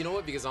 Like No, you know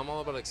what? Because I'm all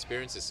about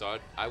experiences, so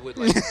I would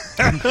like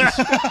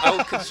I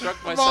would construct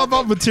I'm all myself. about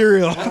up.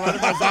 material.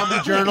 Write my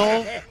zombie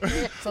journal.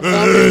 Some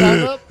zombie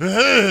stand-up.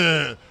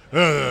 So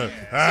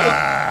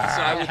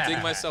I would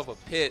dig myself a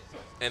pit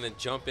and then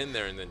jump in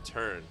there and then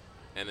turn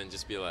and then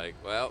just be like,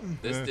 well,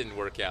 this didn't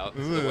work out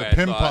this the is way a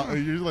I thought.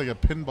 pinball. You're like a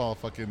pinball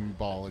fucking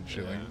ball and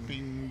shit. Like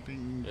bing,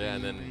 bing. Yeah,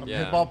 and then bing,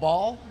 yeah. Pinball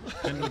ball.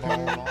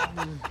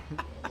 pinball.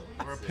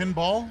 Or a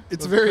pinball.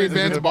 It's a very Is it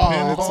advanced a ball.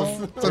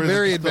 pinball? It's a Or is it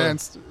very just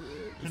advanced.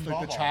 It's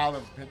like the child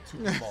of two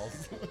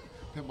pinballs.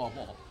 Pinball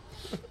ball.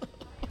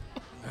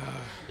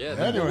 Yeah.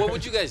 Anyway. What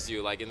would you guys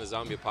do like in the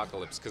zombie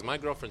apocalypse? Because my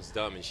girlfriend's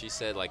dumb and she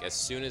said like as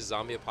soon as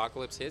zombie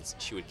apocalypse hits,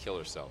 she would kill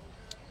herself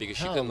because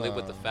she Hell couldn't live no.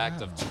 with the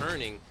fact of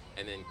turning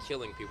and then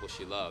killing people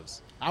she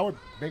loves. I would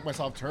make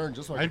myself turn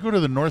just so I I'd could go to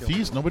the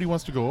Northeast. Nobody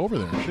wants to go over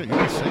there. Shit, you'd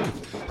be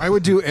safe. I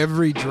would do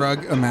every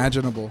drug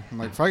imaginable. I'm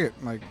like, fuck it.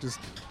 Like, just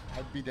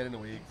I'd be dead in a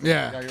week.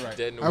 Yeah. you're right.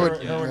 Dead in a I would-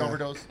 week, Heroin yeah.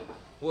 overdose.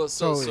 Well,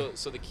 so Totally.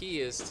 the key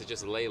is to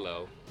just lay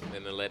low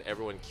and then let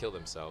everyone kill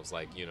themselves,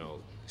 like, you know,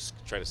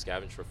 trying to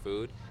scavenge for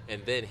food,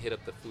 and then hit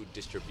up the food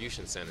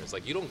distribution centers.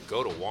 Like, you don't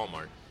go to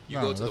Walmart. You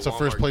No, go to that's the the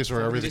first Walmart place where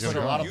everything's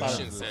gonna go.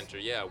 distribution This. center.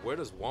 Yeah, where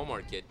does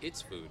Walmart get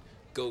its food?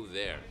 Go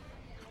there.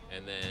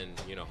 And then,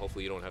 you know,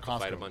 hopefully you don't have to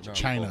fight a Costco, bunch no. of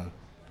people. China.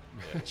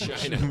 Yeah,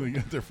 China. They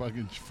get their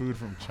fucking food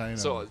from China.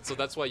 So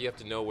that's why you have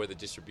to know where the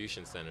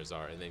distribution centers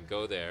are, and then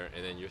go there,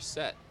 and then you're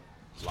set.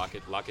 Lock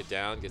it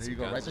down. Get There some you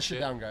go. guns Write and the shit shit.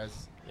 down,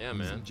 guys. Yeah,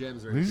 man. Some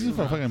gems right these here.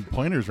 are fucking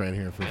pointers right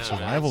here for Yeah,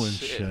 survival man, and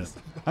shit. shit.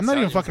 I'm not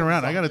even Sounds fucking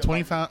around. I got a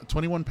like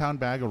 21-pound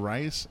bag of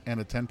rice and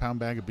a 10-pound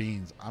bag of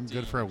beans. I'm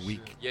good for a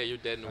week. Yeah, you're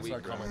dead in a That's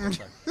what week, I bro. call my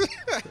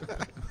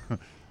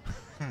girlfriend.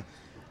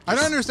 I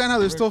don't understand how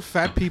there's still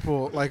fat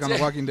people like on The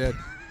Walking Dead.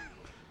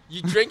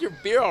 You drank your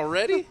beer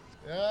already?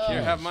 Yeah.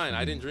 Here, have mine.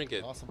 I didn't drink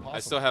it. Awesome, I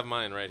awesome. still have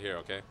mine right here,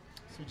 okay?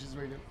 Sweet Jesus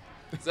Radio.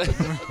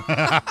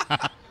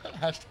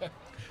 Hashtag.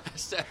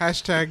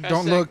 Hashtag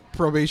don't look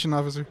probation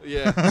officer.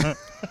 Yeah. Yeah.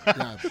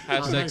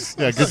 Hashtag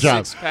Yeah, good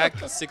job.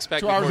 Six pack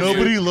 2 hours before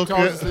Nobody sleep, look 2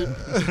 hours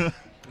at- sleep.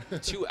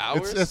 2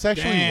 hours? It's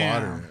actually Damn.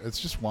 water. It's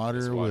just water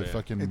It's with water, yeah.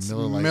 fucking It's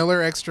Miller Lite.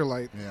 Miller Extra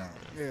Light. Yeah,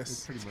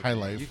 Yes. Pretty much. High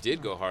Life. You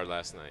did go hard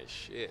last night.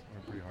 Shit.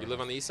 Pretty hard. You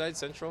live on the east side,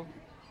 central?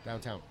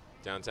 Downtown.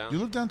 Downtown? You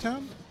live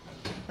downtown?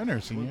 I've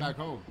never seen Went you. back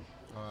home.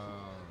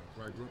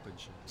 Where I grew up and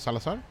shit.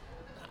 Salazar?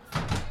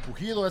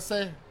 Trujillo, ese.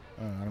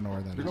 I don't know where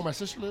that You is. know where my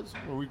sister lives?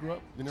 Where we grew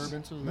up? You never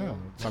been to? No,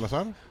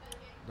 Salazar?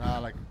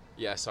 Like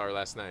Yeah, I saw her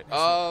last night.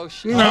 Oh,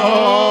 shit. the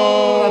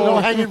low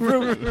hanging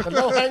fruit. The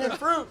low hanging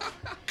fruit.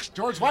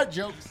 George White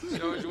jokes.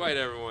 George White,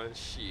 everyone.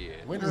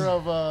 Shit. Winner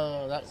of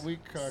that week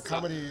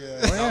comedy.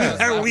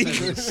 That week.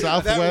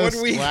 Southwest That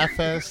 1 week. Laugh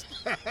Fest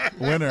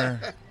winner.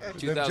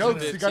 The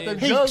jokes, you got them 2015.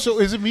 Hey, jokes. so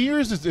is it me or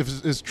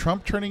is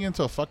Trump turning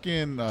into a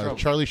fucking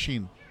Charlie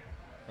Sheen?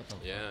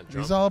 Yeah, He's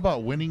Trump. all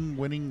about winning.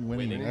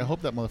 Winning. I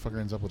hope that motherfucker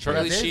ends up with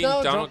Charlie that. Sheen,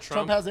 now? Donald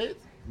Trump Trump. has AIDS?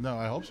 No,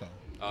 I hope so.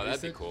 Oh,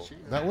 that'd be cool.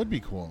 That would be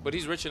cool. But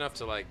he's rich enough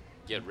to like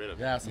get rid of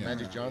it. Yeah, some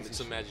Magic Johnson.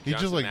 Some Magic He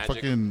Johnson just like magic.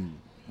 fucking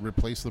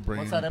replace the brain.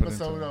 What's that and put it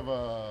episode into-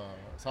 of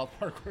South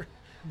Park where,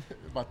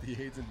 about the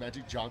AIDS and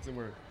Magic Johnson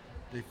where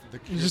the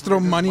You just throw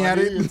money at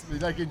it? They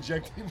like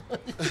injecting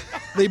money.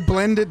 They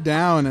blend it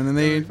down and then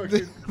they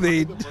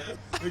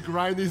They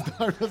grind these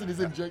dollars and he's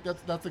inject.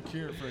 That's a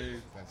cure for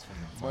AIDS. That's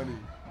fucking Money.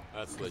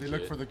 That's They legit.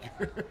 look for the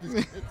cure. These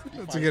kids,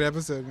 That's a good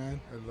episode,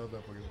 man. I love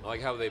that fucking. I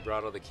like how they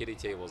brought all the kiddie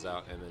tables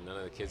out and then none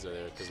of the kids are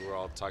there because we're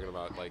all talking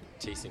about like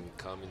tasting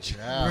cum and shit.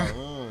 Yeah,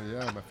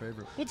 yeah, my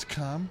favorite. What's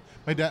cum?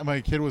 My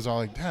kid was all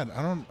like, Dad,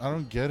 I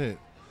don't get it.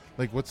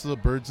 Like, what's the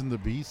birds and the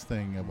bees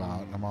thing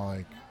about? And I'm all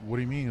like, what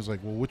do you mean? He's like,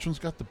 well, which one's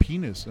got the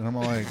penis? And I'm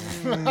all like,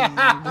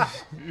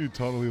 you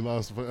totally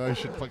lost. I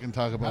should fucking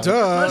talk about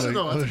Duh. Question,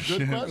 though. other That's a good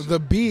shit. question. The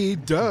bee,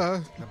 duh.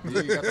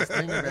 You got this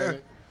thing about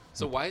it.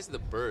 So why is the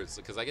birds?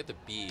 Because I get the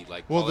bee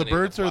like. Well, the pollinating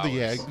birds are the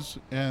flowers. eggs,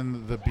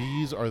 and the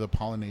bees are the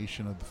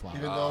pollination of the flower.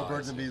 Even though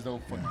birds and bees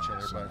don't fuck each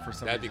other, but for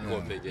some That'd be reason.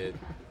 cool if they did.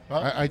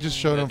 I just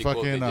showed him That'd be cool if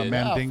fucking they did.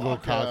 Mandingo Yeah,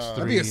 fuck, Cox 3.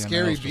 That'd be a and I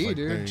scary was just bee, like,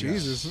 there dude. you go.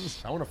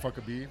 Jesus. I want to fuck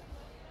a bee.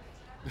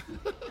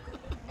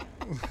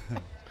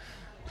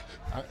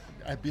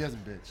 A bee as a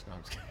bitch. No, I'm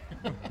just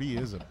kidding. Bee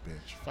is a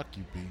bitch. Fuck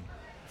you, bee.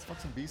 Let's fuck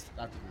some bees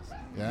after this.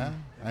 Yeah,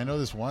 I know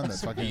this one that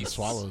fucking Beast.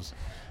 swallows.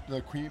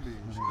 The queen bee.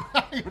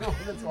 You know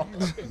what that's all.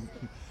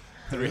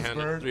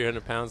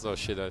 300 pounds. Oh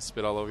shit! I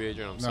spit all over you,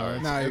 Adrian. I'm No, sorry.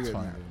 it's, Nah, you're it's good,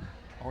 fine. man. Dude.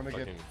 I want to get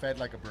Fucking- fed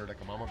like a bird,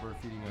 like a mama bird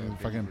feeding a And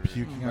baby fucking bird.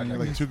 puking on you,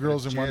 Like like two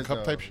girls in one jizz, cup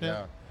though, type shit. Yeah.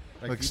 Like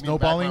feed me back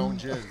snowballing? my own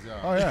jizz, yeah.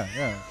 Oh yeah,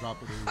 yeah. Drop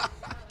it in.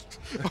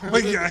 Oh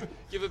my God.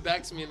 Give it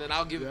back to me, and then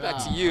I'll give it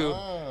back to you.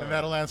 Ah. And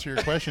that'll answer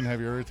your question. Have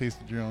you ever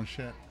tasted your own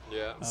shit?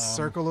 Yeah.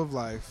 Circle of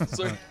life.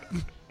 So,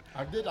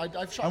 I've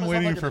shot I'm myself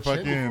waiting like for in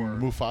the chin fucking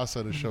before.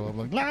 Mufasa to show up.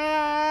 Like,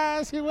 La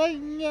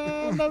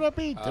cigüeña no la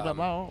pinta la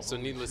mano." so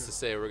needless to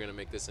say, we're gonna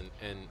make this an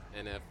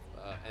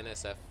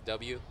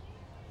NSFW.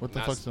 What the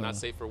not, fuck's not that?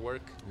 safe for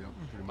work. Yeah,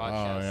 pretty Oh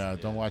much. yeah,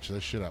 don't watch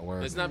this shit at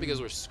work. It's not because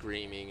we're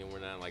screaming and we're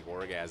not like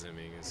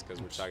orgasming. It's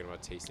because we're talking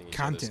about tasting each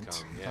Content.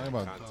 other's cum. Yeah, Talking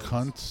about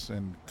content. cunts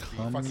and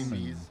cum. Fucking and-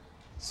 bees.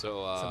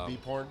 So Some bee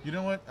porn. You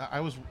know what? I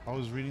was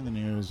reading the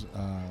news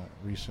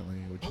recently,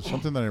 which is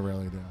something that I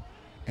rarely do.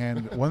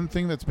 And one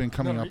thing that's been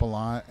coming up a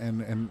lot,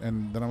 and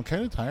that I'm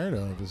kind of tired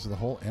of, is the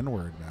whole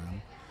N-word,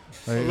 man.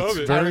 Like, I love it's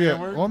it. Very,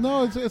 N-word? well,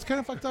 no, it's kind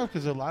of fucked up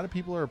because a lot of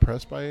people are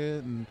oppressed by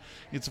it, and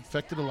it's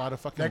affected a lot of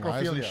fucking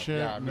lives and Necrophilia. shit.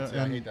 Yeah, me too.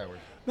 I and- hate that word.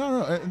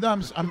 No,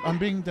 I'm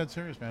being dead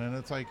serious, man. And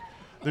it's like,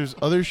 there's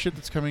other shit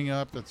that's coming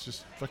up that's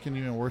just fucking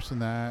even worse than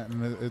that,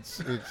 and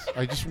it's.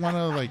 I just want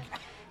to like.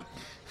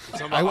 we're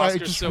talking about I Oscar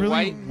just so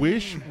really white.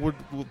 wish would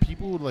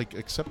people would like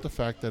accept the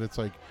fact that it's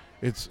like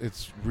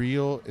it's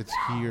real, it's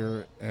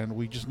here, and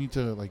we just need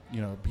to like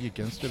be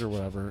against it or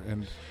whatever.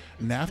 And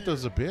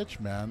NAFTA's a bitch,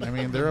 man. I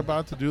mean, they're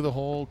about to do the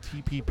whole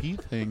TPP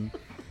thing,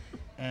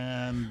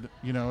 and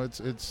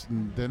it's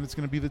then it's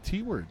gonna be the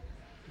T word.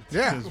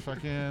 Yeah. 'Cause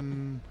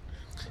fucking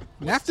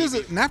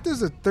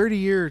NAFTA's a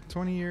 30-year,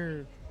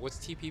 20-year. What's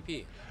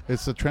TPP?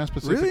 it's the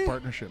Trans-Pacific Really?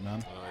 Partnership,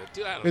 man.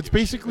 Dude, I don't It's give a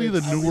shit. basically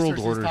the I New World researched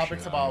these Order.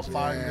 topics shit, about honestly.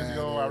 5 years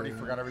ago. I already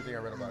forgot everything I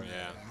read about it.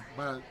 Yeah.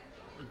 But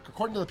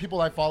according to the people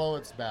I follow,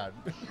 it's bad.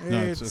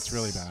 No, it's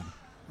really bad.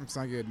 It's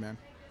not good, man.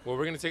 Well,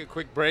 we're gonna take a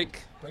quick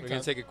break. Break We're gonna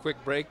time. take a quick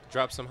break.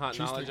 Drop some hot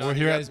Cheers to knowledge. you. on We're you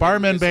here at guys.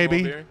 Barman, Maybe get some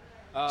baby. more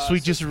beer. Sweet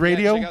So, Just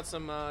Radio.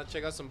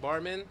 Check out some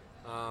Barman.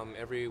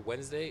 Every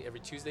Wednesday, every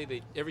Tuesday,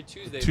 they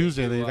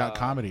Tuesday, do, they got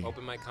comedy.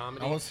 Open mic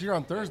comedy. I was here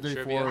on Thursday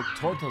Trivia.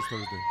 for Torto's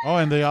Thursday. Oh,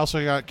 and they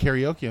also got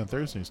karaoke on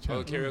Thursdays too.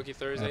 Oh, karaoke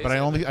Thursdays. But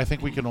I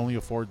think we can only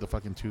afford the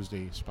fucking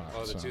Tuesday spot.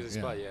 Oh, the so, Tuesday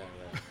yeah. spot.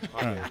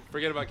 Yeah. Okay.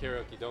 Forget about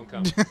karaoke. Don't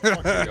come.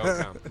 Don't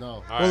come.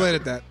 No. All We'll right.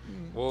 edit that.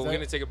 Well, Is we're that-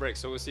 gonna take a break,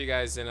 so we'll see you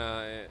guys in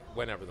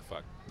whenever the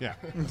fuck. Yeah.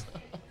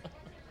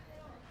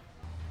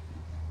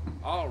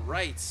 All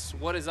right,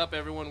 what is up,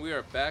 everyone? We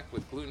are back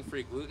with Gluten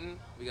Free Gluten.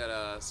 We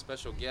got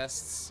special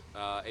guests,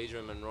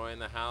 Adrian Monroy in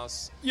the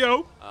house.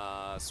 Yo.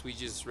 Sweet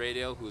Jesus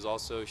Radio, who's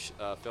also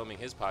filming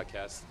his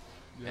podcast.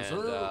 Yes,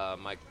 and sir.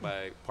 my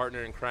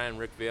partner in crime,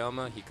 Rick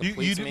Vielma, he You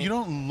completes me. you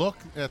don't look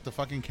at the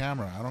fucking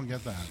camera. I don't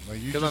get that. Like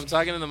you Because just I'm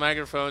talking to the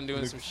microphone,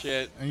 doing some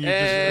shit. and you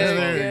Hey, just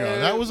there you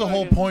go. That was the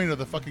whole fucking- point of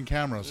the fucking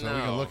camera, so we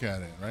can No. look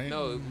at it, right?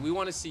 No, we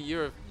want to see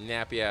your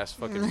nappy ass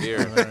fucking Oh,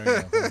 beard. there you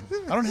go.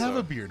 I don't have So-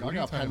 a beard. I What are you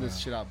gotta talking pen this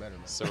about? shit out better.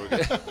 Man. So we're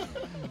good.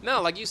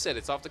 No, like you said,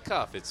 it's off the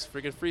cuff. It's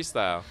freaking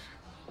freestyle,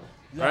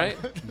 Yeah. right?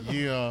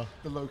 Yeah.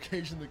 The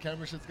location, the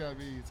camera shit's gotta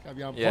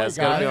be on Yeah, point, it's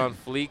gotta be guys. on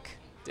fleek.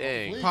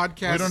 Dang. Fleek.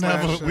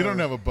 Podcast. We don't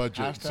have a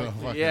budget, Hashtag so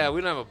fleek. fucking- Yeah, we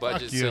don't have a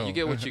budget, Fuck so you. you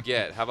get what you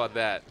get. How about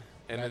that?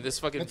 And then Yeah, this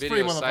fucking it's free,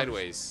 video motherfuckers.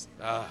 sideways.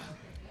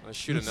 gonna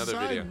shoot another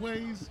video.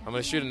 Sideways. I'm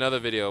gonna shoot another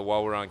video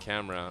while we're on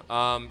camera.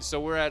 So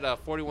we're at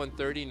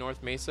 4130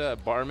 North Mesa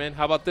at Barman.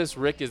 How about this,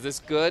 Rick? Is this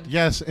good?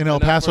 Yes, in El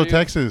Paso,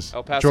 Texas.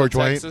 El Paso, George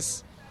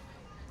Texas.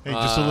 White.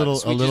 Hey, just a little.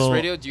 Sweet Jesus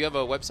Radio. Do you have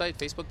a website,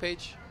 Facebook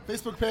page?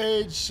 Facebook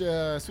page,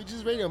 Sweet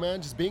Jesus Radio,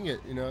 man. Just Bing it,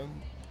 you know.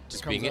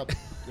 Just comes Bing it. up.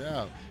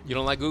 Yeah. You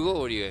don't like Google,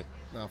 or do you?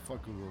 Nah,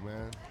 fuck Google,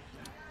 man.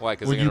 Why?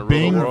 Because When they're you gonna rule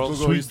Bing the world.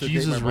 Google Sweet used to date my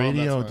Jesus mom,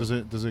 Radio, that's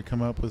why. does it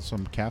come up with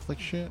some Catholic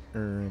shit,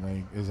 or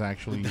like is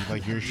actually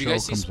like your Do show you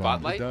guys see comes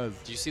Spotlight? It does.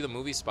 Do you see the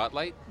movie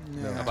Spotlight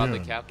Yeah. about the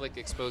Dude. Catholic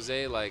expose?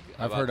 Like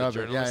I've about heard the of it.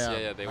 journalists?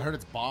 Yeah. They I heard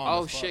it's bomb.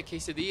 Oh as fuck. shit,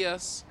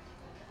 quesadillas.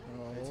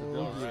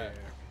 Oh, yeah. There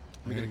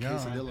We you get a go.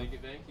 quesadilla.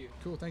 Thank you.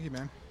 Cool. Thank you,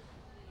 man.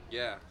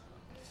 Yeah.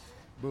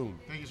 Boom.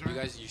 Thank you, You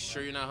guys, you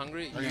sure you're not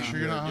hungry? Are you sure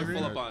you're not You're hungry?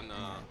 full up on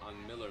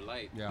Miller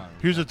Lite. Yeah.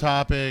 Here's a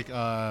topic: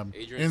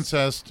 Adrian?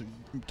 incest.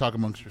 Talk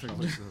amongst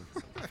yourselves.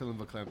 Feeling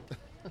verklempt.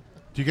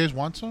 Do you guys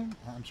want some?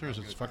 I'm serious.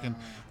 It's fucking.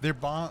 Their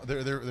bomb.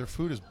 Their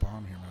food is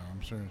bomb here, man.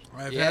 I'm serious.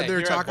 I've Yeah, had their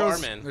here at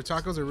tacos. Barman. Their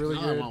tacos are really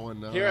I good. want one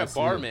now. Here I at see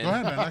it. Barman, Go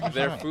ahead, man. Knock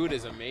their yourself out. food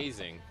is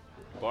amazing.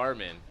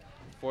 Barman,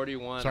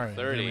 Sorry,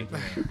 4130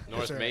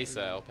 North Sorry.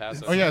 Mesa, El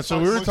Paso. Oh yeah,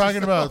 so we were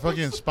talking about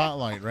fucking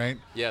Spotlight, right?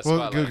 Yeah, Well,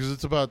 Spotlight. because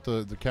it's about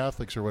the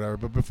Catholics or whatever.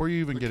 But before you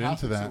even get into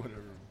Catholics or that,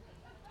 whatever.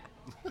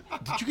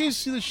 did you guys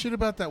see the shit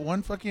about that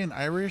one fucking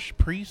Irish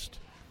priest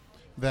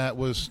that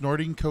was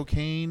snorting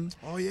cocaine?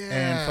 Oh yeah.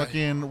 And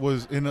fucking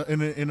was in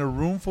a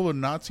room full of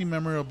Nazi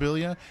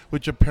memorabilia,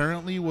 which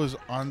apparently was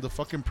on the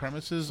fucking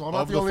premises So I'm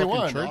not of the the only fucking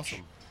one.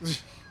 church. Awesome.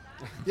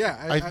 Yeah.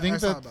 I think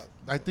saw that about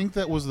I think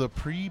that was the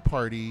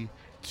pre-party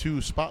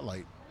to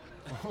Spotlight.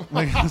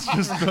 Like it's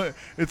just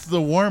it's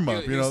the warm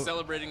up, He you was know.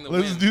 celebrating the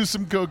Let's win. do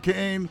some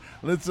cocaine.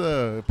 Let's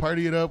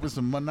party it up with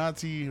some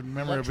Nazi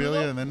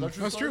memorabilia, and then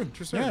That's true.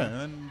 True story. yeah, and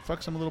then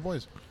fuck some little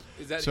boys.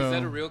 Is that So-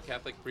 a real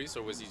Catholic priest,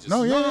 or was he just?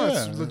 No, yeah, No,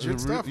 yeah, it's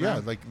legit stuff, Yeah,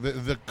 man. like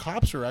the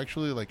cops are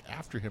actually like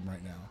after him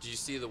right now. Did you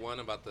see the one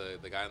about the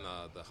guy on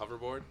the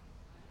hoverboard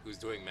who's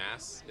doing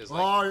mass? It was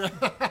like, Oh,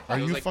 yeah. Are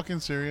It was you like- fucking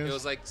serious? it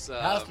was like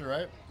Pastor,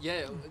 right?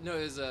 Yeah, no,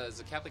 it was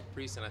a Catholic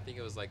priest, and I think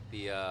it was like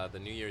the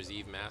New Year's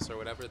Eve mass or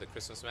whatever, the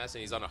Christmas mass,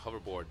 and he's on a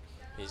hoverboard.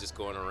 And he's just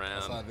going I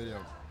saw that around. video.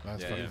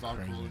 That's Yeah, fucking yeah. It's all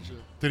crazy. cool and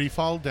shit. Did he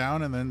fall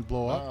down and then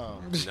blow up?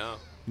 Wow. No,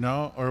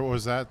 No, or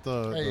was that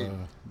Hey.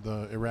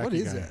 the Iraqi What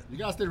is guy? that? You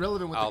gotta stay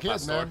relevant with Al the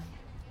kids, Pastor. man.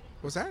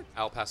 What's that?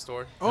 Al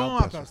Pastor. Oh,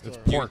 Pastor. pastor. It's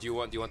Do you, pork. do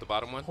you want the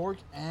bottom one? Pork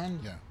and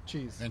Yeah.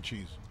 cheese. And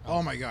cheese.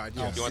 Oh my god.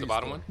 Yeah. Do you want the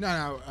bottom one?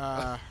 No,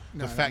 no.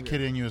 No, The fat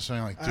kid in you is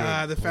saying like, dude,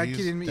 the fat please,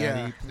 kid in me.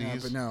 Daddy, Yeah.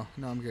 please, but no,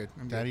 I'm good.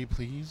 I'm good. Daddy,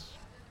 please.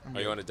 I'm Are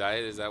you good. on a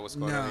diet? Is that what's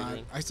going No, on,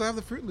 Adrian? I still have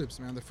the Fruit Loops,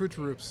 man. The Fruit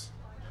Loops.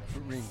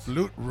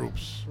 Flute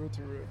ropes. Fruit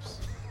Loops.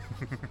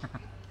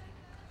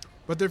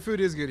 But their food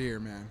is good here,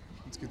 man.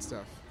 It's good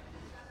stuff.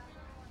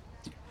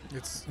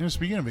 It's You know,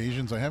 speaking of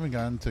Asians, I haven't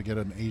gotten to get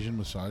an Asian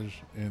massage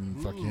in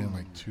fucking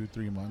like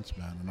 2-3 months,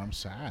 man, and I'm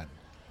sad.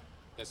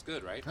 That's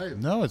good, right? Hey,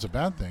 No, it's a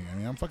bad thing. I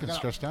mean, I'm fucking I got-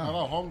 stressed I have a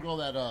out. homegirl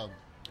that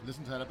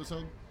listened to that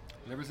episode,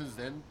 and ever since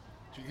then,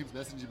 she keeps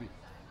messaging me.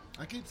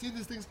 I keep seeing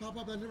these things pop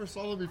up. I never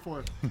saw them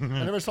before. I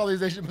never saw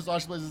these Asian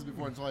massage places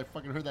before until I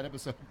fucking heard that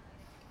episode.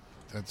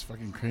 That's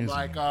fucking crazy.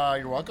 Like,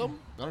 you're welcome.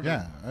 I don't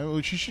yeah,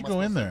 know. she should Am I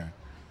go in supposed to- there.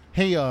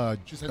 Hey,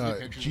 She sends me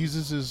pictures.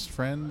 Jesus'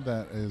 friend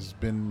that has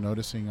been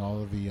noticing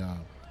all of the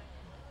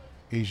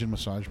Asian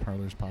massage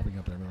parlors popping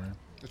up everywhere.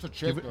 It's a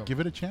chick. though. Give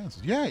it a chance.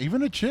 Yeah,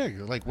 even a chick.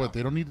 Like what?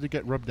 They don't need to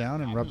get rubbed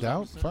down and rubbed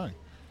out. 100%. Fine.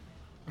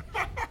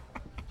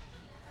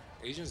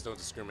 Asians don't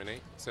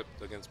discriminate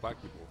except against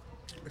black people.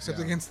 except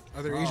Yeah. against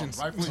other Oh, Asians.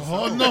 rightfully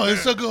Oh so. no,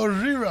 it's a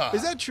gorilla.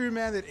 Is that true,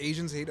 man? That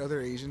Asians hate other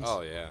Asians?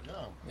 Oh yeah. Yeah.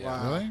 Yeah.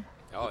 Wow. Really?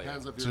 Oh yeah.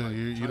 Depends if So you're, like,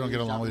 you don't Chinese, get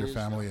along with your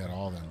Japanese, family at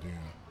all, then, do you?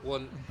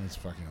 Well, That's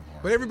fucking horrible.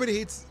 But everybody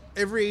hates.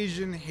 Every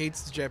Asian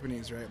hates the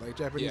Japanese, right? Like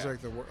Japanese Yeah.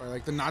 are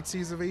like the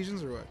Nazis of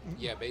Asians, or what?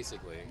 yeah,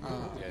 basically.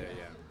 Oh. Yeah.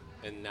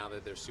 And now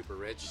that they're super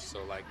rich,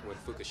 so like when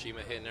Fukushima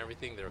hit and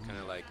everything, they were kind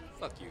of like,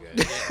 "Fuck you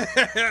guys."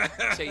 Yeah.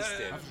 Taste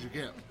it. That's what you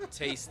get.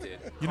 Taste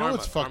it. You know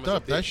what's fucked Karma's a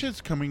up? That bitch. shit's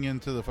coming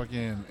into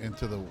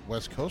the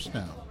West Coast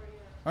now.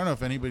 I don't know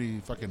if anybody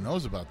fucking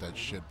knows about that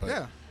shit, but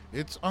Yeah.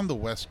 it's on the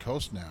West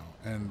Coast now,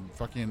 and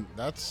fucking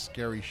that's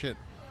scary shit.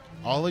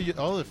 All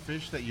the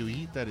fish that you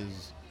eat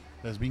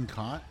that's being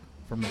caught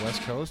from the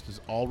West Coast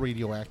is all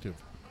radioactive.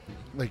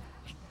 Like,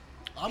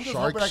 I'm just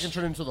Sharks. hoping I can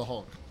turn into the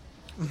Hulk.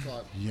 That's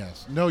all.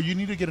 yes, no, you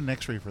need to get an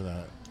X-ray for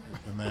that,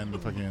 and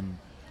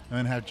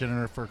then have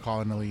Jennifer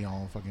Connelly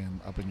all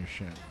fucking up in your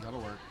shit. That'll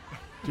work.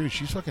 Dude,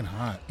 she's fucking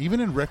hot. Even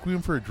in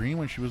Requiem for a Dream,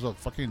 when she was a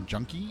fucking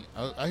junkie,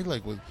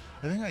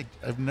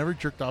 I've never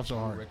jerked off so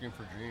hard Wrecking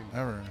for Dreams.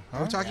 ever. Huh?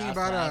 We're talking Yeah,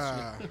 about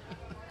that's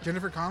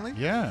Jennifer Connelly.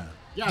 Yeah.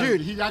 Yeah, Dude.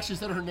 dude, he actually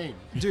said her name.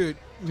 Dude,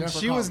 Jennifer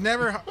she was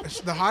Connelly. never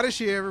the hottest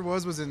she ever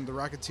was in The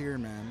Rocketeer,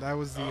 man. That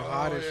was the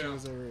hottest she yeah.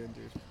 was ever in,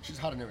 dude. She's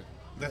hot in everything.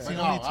 That's the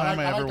only time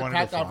I ever like wanted to the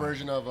cracked out fly.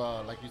 version of,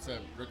 like you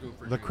said, Gluten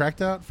Free The Glue.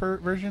 cracked out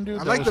version, dude. I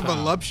That like was the fun.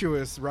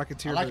 voluptuous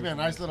Rocketeer. I like me a version.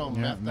 nice little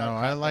Yeah, methed no, out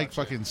I cracked like out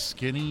fucking shit.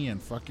 skinny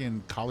and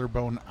fucking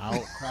collarbone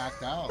out.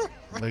 Cracked out.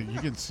 Like you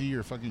can see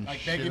your fucking Like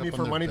shit begging me up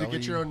for on their money to belly.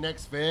 get your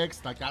next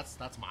fixed. Like that's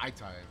my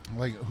type.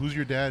 Like, who's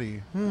your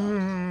daddy?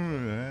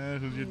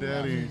 Who's your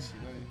daddy?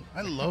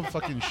 I love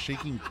fucking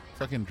shaking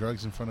fucking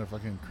drugs in front of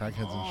fucking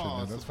crackheads and shit, Oh,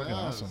 man. it's That's the fucking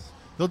best. awesome.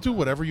 They'll do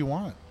whatever you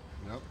want.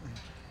 Yep.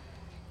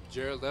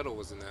 Jared Leto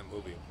was in that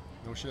movie.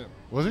 No shit.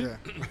 Was he? Yeah.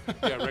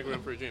 Yeah, Regular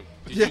for a Dream.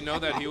 Did Yeah. you know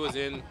that he was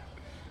in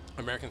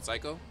American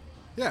Psycho?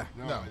 Yeah.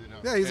 No, No. I did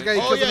not. Yeah, he's the guy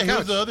who Oh killed yeah, on he the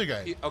was couch. the other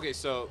guy. Okay,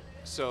 so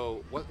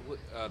what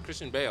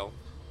Christian Bale,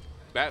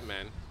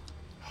 Batman,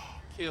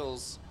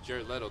 kills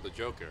Jared Leto, the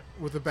Joker.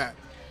 With a bat.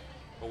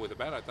 Oh, with a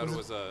bat? I thought it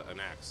was an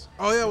axe.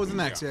 Oh yeah, it was an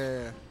axe.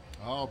 Yeah.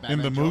 Oh, In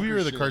the Batman movie Joker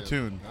or the shit.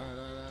 cartoon?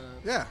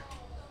 Yeah.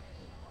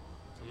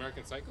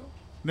 American Psycho?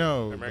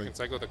 No. American like,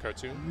 Psycho, the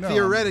cartoon? no.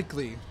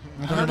 Theoretically.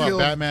 I'm talking about Killed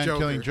Batman Joker.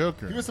 killing He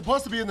Joker. was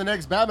supposed to be in the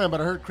next Batman, but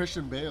I heard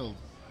Christian Bale.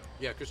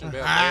 Yeah, Christian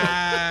Bale.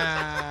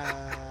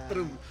 Ah.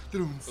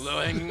 Low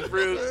hanging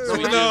fruit.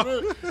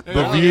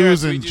 The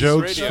views and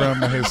jokes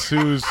from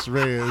Jesus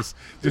Reyes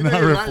do You know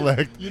not you like-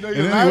 reflect you know in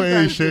you any like way,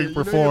 that shape, shit. or You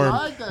know you form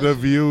like that the shit.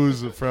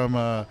 views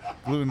from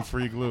Gluten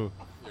Free Glue.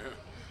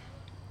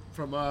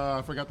 From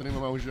I forgot the name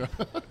of my own show.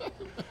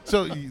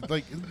 So,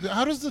 like,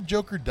 how does the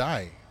Joker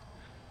die?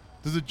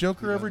 Does the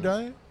Joker ever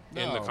die?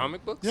 In the No.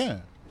 comic books? Yeah,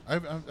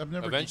 I've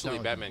never. Eventually, geeked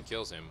out Batman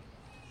kills him.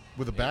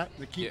 with a bat.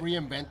 They keep Yeah.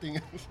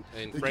 reinventing.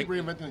 And They Frank- keep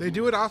reinventing. They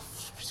do it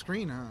off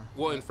screen, huh?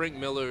 Well, in Frank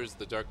Miller's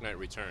The Dark Knight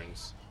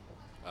Returns,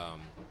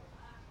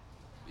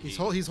 He's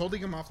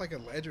holding him off like a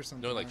ledge or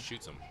something. no, like huh?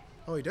 shoots him.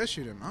 Oh, he does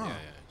shoot him. Oh. Yeah,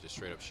 just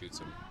straight up shoots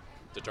him.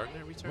 The Dark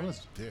Knight What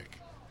Returns. a dick.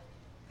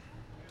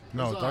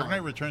 No, There's, Dark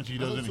Knight Returns. He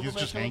doesn't. Doesn't He's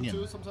Superman just kill him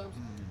hanging. Too, sometimes.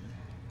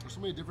 There's so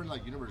many different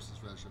like universes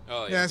for that shit.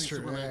 Oh Yeah, yeah. that's think true.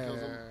 Superman kills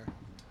Yeah. him.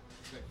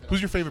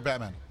 Who's your favorite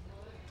Batman?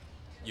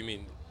 You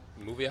mean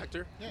movie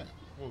actor? Yeah.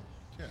 Well,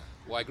 yeah.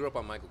 Well, I grew up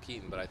on Michael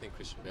Keaton, but I think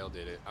Christian Bale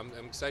did it. I'm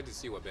excited to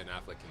see what Ben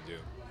Affleck can do.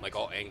 Like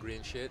all angry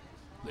and shit.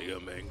 Like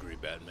I'm angry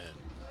Batman.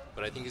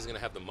 But I think he's gonna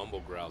have the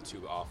mumble growl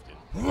too often.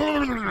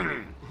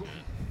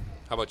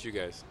 How about you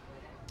guys?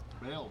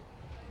 Bale.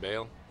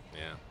 Bale?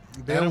 Yeah.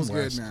 Bale was Adam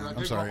good, West. man.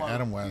 I'm sorry, Think about-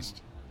 Adam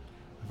West.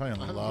 I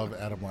fucking love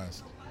Adam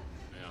West.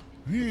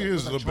 Yeah. He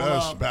is the the Chola-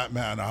 best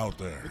Batman out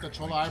there. With the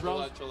Chola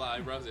eyebrows. Chola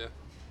eyebrows, yeah.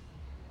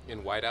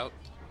 In whiteout.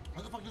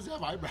 How the fuck does he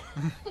have eyebrows?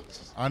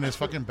 On his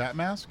fucking bat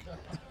mask,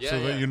 Yeah, so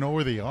yeah. that you know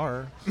where they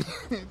are.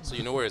 So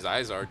you know where his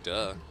eyes are,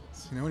 duh.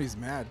 You know when he's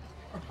mad.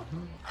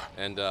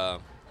 And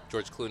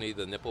George Clooney,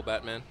 the nipple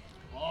Batman.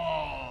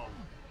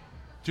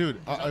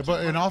 Dude,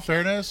 but in all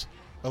fairness,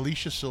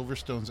 Alicia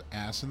Silverstone's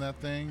ass in that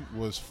thing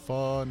was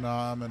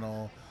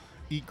phenomenal.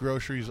 Eat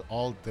groceries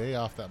all day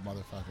off that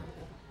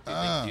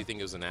motherfucker. Do you think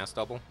it was an ass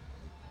double?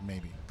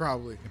 Maybe.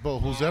 Probably. But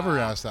whoever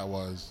ass that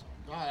was,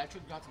 No, I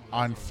actually got some.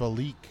 on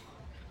Philique.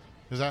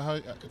 Is that how?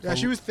 Yeah,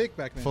 she was thick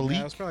back then. Philippe?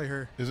 Yeah, it was probably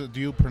her. Is it? Do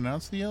you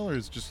pronounce the L or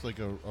is it just like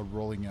a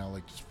rolling L,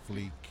 like just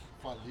Philique?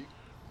 Philippe.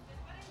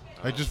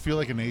 I just feel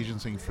like an Asian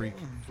saying freak.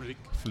 Freak.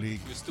 Philique.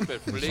 You stupid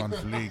It's flick. on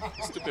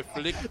Philique. Stupid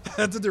flick.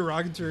 That's a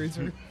derogatory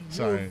term.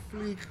 Sorry.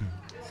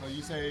 So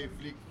you say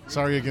Fleek.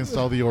 Sorry against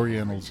all the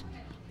Orientals.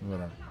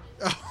 Whatever.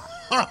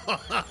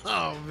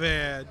 Oh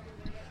man.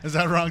 Is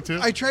that wrong too?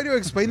 I try to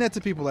explain that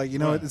to people, like, you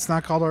know, What? it's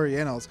not called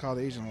Oriental, it's called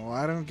Asian. Well,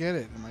 I don't get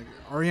it. I'm like,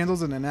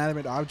 Oriental's an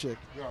inanimate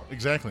object.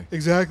 Exactly.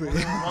 Exactly.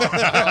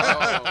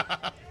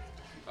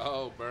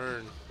 Oh,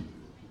 burn.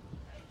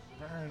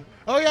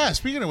 Oh yeah.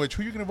 Speaking of which,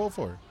 who are you gonna vote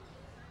for?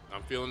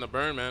 I'm feeling the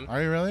burn, man.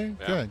 Are you really?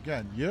 Yeah. Good.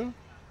 Good. You?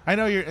 I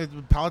know you're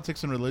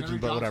politics and religion, Gary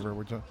but Johnson.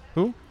 whatever. We're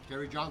who?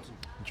 Gary Johnson.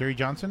 Jerry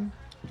Johnson?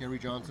 Gary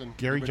Johnson.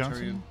 Gary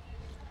libertarian. Johnson?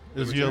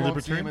 Is he a You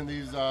won't see him libertarian? in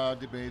these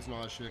debates and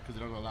all that shit because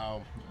they don't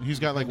allow. He's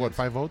got like what,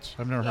 5 votes?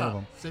 I've never heard of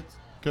him. 6.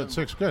 Good,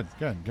 6. Good.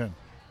 Good. Good.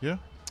 Yeah.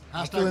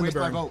 feeling Hashtag the waste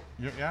my burn. vote.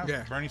 Yeah.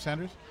 Yeah. Bernie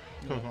Sanders.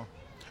 Cool. Cool.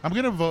 I'm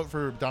gonna vote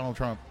for Donald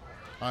Trump,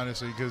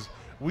 honestly, because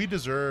we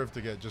deserve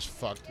to get just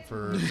fucked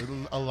for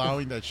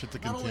allowing that shit to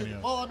Not only,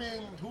 continue. well, I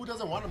mean, who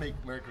doesn't want to make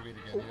America great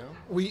again? You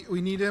know.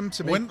 we need him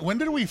to make When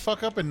did we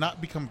fuck up and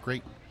not become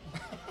great?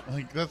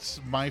 Like that's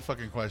my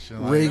fucking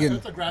question. Like, Reagan.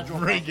 It's a gradual.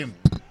 Reagan.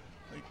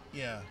 Like,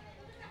 yeah.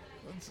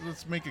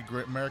 Let's make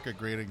America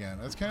great again.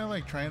 That's kind of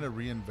like trying to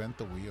reinvent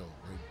the wheel.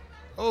 Like,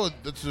 oh,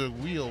 that's a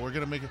wheel. We're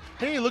gonna make it.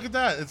 Hey, look at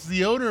that! It's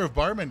the owner of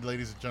Barman,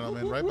 ladies and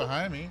gentlemen, right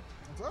behind me.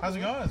 How's it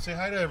going? Say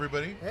hi to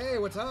everybody. Hey,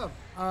 what's up?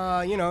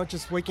 You know,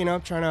 just waking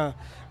up, trying to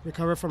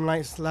recover from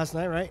last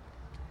night, right?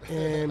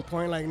 In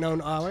point like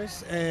known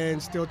hours,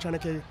 and still trying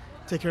to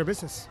take care of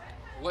business.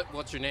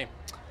 What's your name?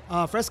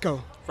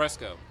 Fresco.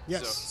 Fresco.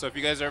 Yes. So if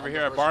you guys are ever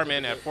here at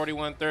Barman at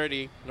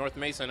 4130 North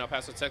Mesa in El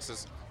Paso,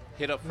 Texas,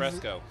 hit up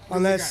Fresco.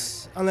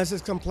 Unless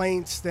it's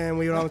complaints, then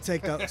we don't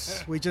take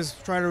those. We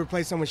just try to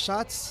replace them with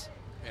shots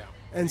Yeah.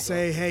 and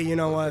say, hey, you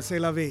know what? Say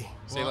la vie.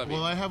 Say la vie.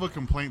 Well, I have a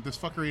complaint. This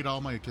fucker ate all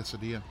my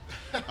quesadilla.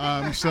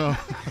 So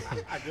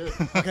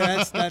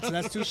Okay,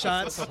 that's 2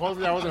 shots.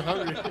 Supposedly I wasn't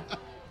hungry.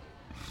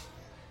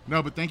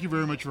 No, but thank you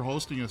very much for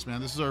hosting us,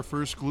 man. This is our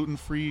first Gluten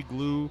Free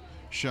Glue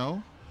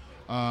show.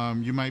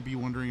 You might be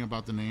wondering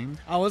about the name.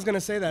 I was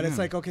gonna say that. It's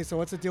like, okay, so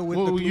what's the deal with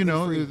the Well,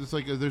 gluten free? it's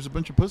like there's a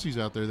bunch of pussies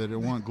out there that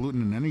don't want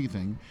gluten in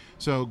anything.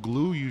 So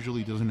glue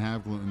usually doesn't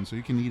have gluten, so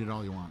you can eat it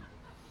all you want.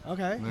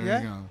 Okay, There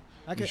yeah. you go.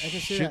 I can see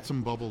Shit that.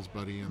 some bubbles,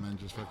 buddy, and then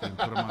just fucking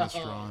put them on a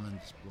straw and then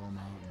just blow them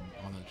out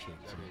and all that shit.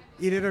 So.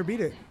 Eat it or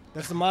beat it.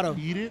 That's the motto.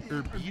 Eat it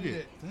or beat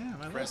it. Damn,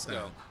 I like Fresco.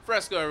 that.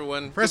 Fresco,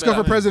 everyone. Fresco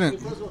for president.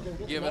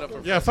 Give it up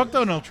for Yeah, fuck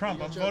Donald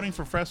Trump. I'm voting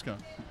for Fresco.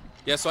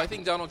 Yeah, so I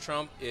think Donald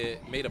Trump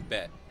made a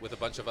bet with a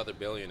bunch of other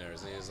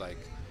billionaires, and he was like,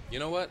 you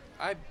know what?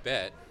 I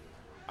bet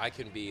I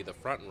can be the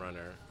front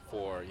runner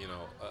for, an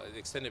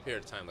extended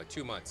period of time, like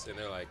 2 months. And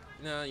they're like,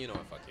 nah, you know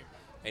what, fuck you.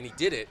 And he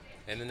did it,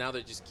 and then now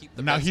they just keep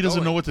the Now bets he doesn't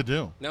going. know what to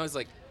do. Now he's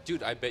like,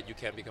 dude, I bet you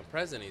can't become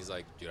president. He's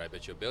like, dude, I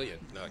bet you $1 billion.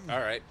 And they're like, all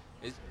right.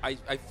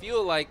 I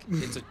feel like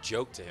it's a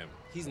joke to him.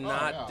 He's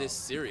not this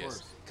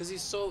serious because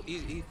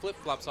he flip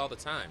flops all the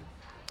time.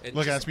 And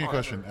Look, just- ask me a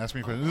question. Ask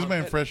me a question. This is my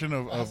impression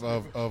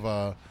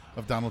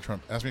of Donald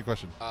Trump. Ask me a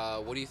question.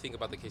 What do you think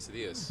about the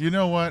quesadillas? You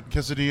know what?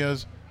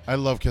 Quesadillas. I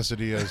love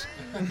quesadillas.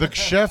 The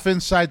chef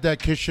inside that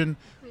kitchen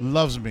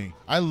loves me.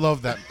 I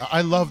love that.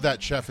 I love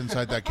that chef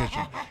inside that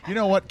kitchen. You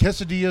know what?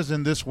 Quesadillas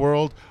in this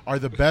world are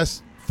the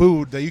best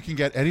food that you can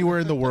get anywhere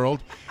in the world.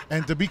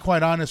 And to be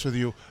quite honest with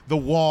you, the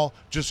wall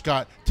just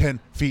got 10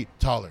 feet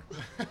taller.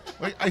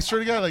 Like, I swear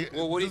to God, like.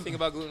 Well, what do you think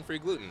about gluten-free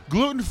gluten?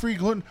 Gluten-free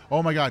gluten.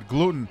 Oh my God,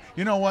 gluten.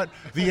 You know what?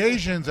 The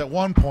Asians at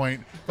one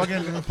point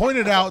fucking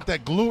pointed out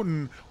that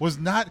gluten was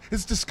not.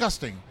 It's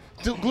disgusting.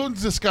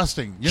 Gluten's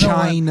disgusting. You know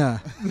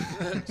China.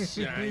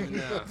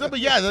 China. No, but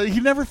yeah, he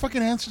never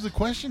fucking answers the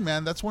question,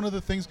 man. That's one of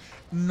the things.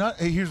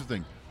 Hey, here's the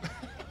thing.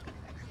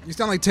 You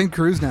sound like Ted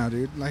Cruz now,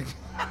 dude. Like,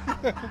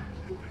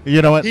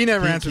 You know what? He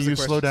never Can answers you the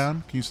slow questions.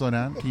 down? Can you slow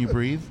down? Can you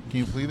breathe? Can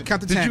you please?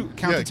 Count to 10.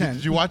 Count to 10.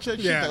 Did you watch that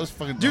shit? yeah, That was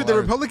fucking. dude. The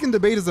hilarious. Republican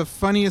debate is the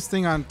funniest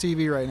thing on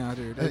TV right now,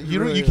 dude. It You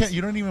don't. really You can't. is.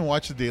 You don't even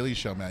watch the Daily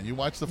Show, man. You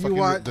watch the fucking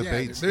Yeah,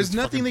 debates. dude. There's It's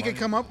nothing fucking they could funny.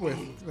 come up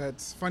with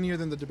that's funnier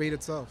than the debate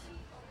itself.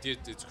 Did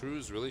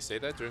Cruz really say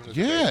that during the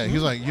Yeah, debate?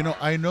 he's like,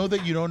 I know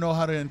that you don't know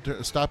how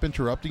to stop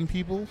interrupting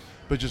people,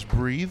 but just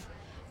breathe,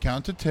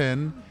 count to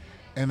 10,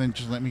 and then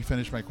just let me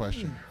finish my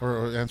question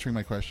or answering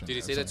my question. Did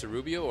he say that to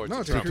Rubio or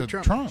No, to to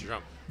Trump? Trump.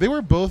 Trump. They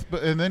were both,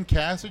 and then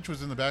Kasich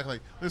was in the back,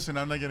 like, listen,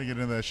 I'm not gonna get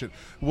into that shit.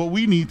 What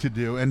we need to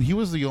do, and he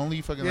was the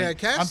only fucking. Yeah, like,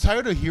 Cass- I'm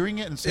tired of hearing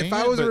it and saying If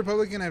I was it, a but-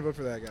 Republican, I'd vote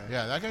for that guy.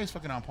 yeah, that guy's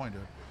fucking on point,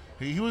 dude.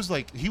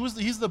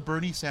 He's the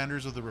Bernie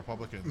Sanders of the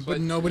Republicans. But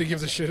nobody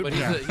gives a shit But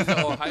about he's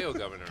the Ohio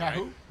governor,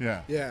 right?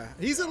 Yeah, Yeah,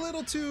 he's a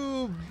little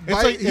too.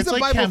 it's a like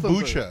Bible thumper.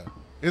 kombucha.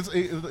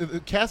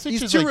 Kasich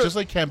He's is too like re- just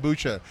like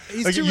kombucha.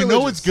 He's Like too you know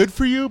religious. it's good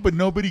for you, but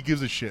nobody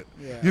gives a shit.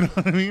 Yeah. You know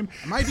what I mean?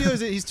 My deal is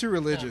that he's too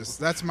religious.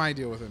 That's my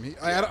deal with him.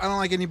 I don't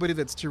like anybody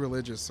that's too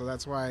religious, so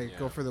that's why I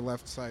go for the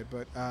left side.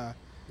 But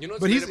You know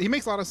what's but great he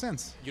makes a lot of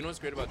sense. You know what's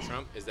great about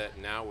Trump is that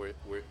now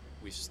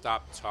we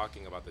stopped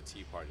talking about the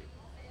Tea Party.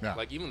 Yeah.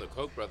 Like even the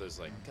Koch brothers,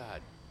 like God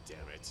damn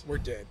it, We're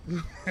dead.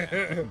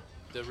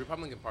 the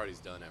Republican Party's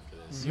done after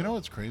this. You know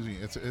what's crazy?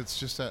 It's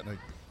just that like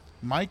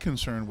my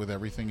concern with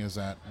everything is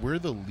that we're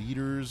the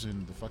leaders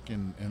in the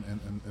fucking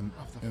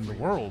in the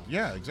world.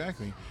 Yeah,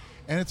 exactly.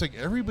 And it's like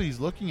everybody's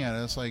looking at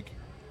us like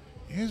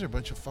you guys are a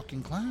bunch of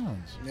fucking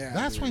clowns. Yeah,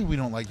 That's dude. why we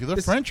don't like you. The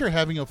It's- French are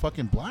having a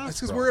fucking blast. That's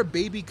because bro. we're a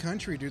baby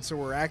country, dude. So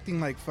we're acting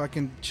like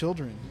fucking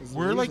children. is the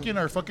We're like reason. in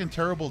our fucking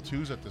terrible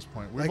twos at this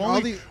point. Like,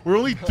 all We're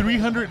only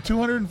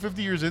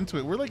 250 years into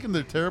it. We're like in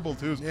the terrible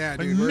twos. Yeah, like,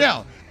 dude,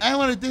 no, I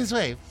want it this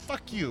way.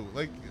 Fuck you.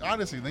 Like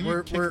honestly, then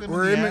you kick them in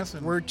the ass.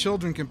 And, we're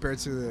children compared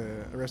to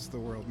the rest of the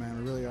world, man.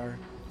 We really are.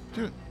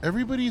 dude,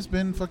 everybody's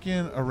been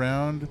fucking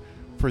around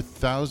for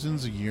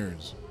thousands of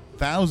years.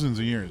 Thousands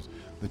of years.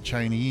 The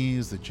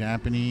Chinese, the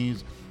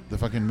Japanese, the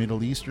fucking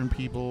Middle Eastern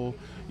people,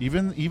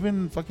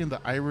 even fucking the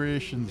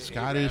Irish and the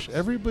Scottish. Arabs.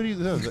 Everybody,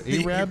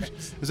 the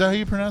Arabs. Is that how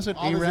you pronounce it?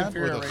 All those Arab?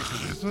 inferior Or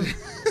races.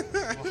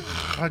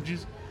 God,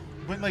 jeez.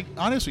 But like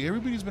honestly,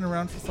 everybody's been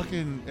around for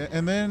fucking.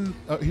 And then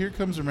here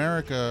comes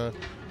America,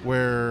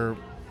 where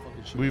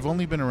we've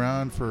only been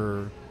around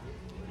for.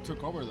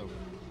 Took over though.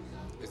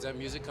 Is that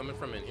music coming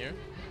from in here?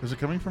 Is it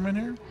coming from in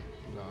here?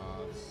 Nah,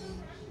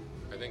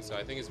 I think so.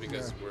 I think it's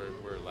because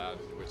we're loud.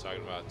 We're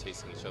talking about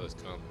tasting each other's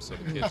cum, so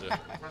the kids are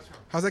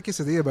How's that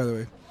quesadilla, by the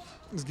way?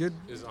 It's good.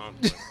 is on.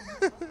 Yeah,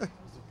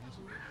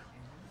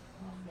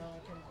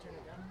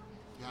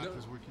 No.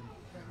 because we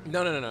can.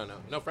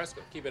 No,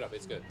 Fresco. Keep it up.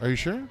 It's good. Are you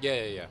sure?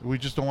 Yeah. We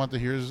just don't want the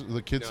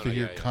kids No, to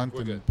hear yeah. cunt We're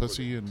and good.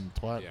 pussy and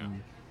twat Yeah.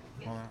 and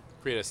all that.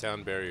 Create a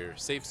sound barrier.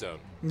 Safe zone.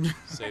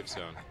 Safe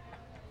zone.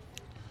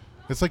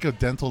 It's like a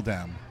dental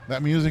dam.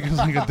 That music is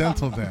like a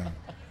dental dam.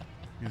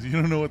 'Cause you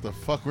don't know what the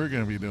fuck we're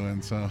gonna be doing,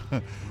 so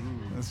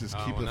let's just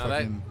keep Well, it now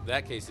fucking.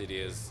 that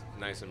quesadilla is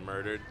nice and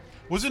murdered.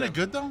 Wasn't it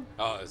good though?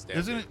 Oh, it's damn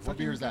Isn't good. it fucking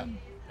beer is that?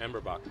 good?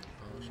 Emberbach.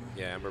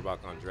 Yeah,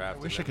 Emberbach on draft.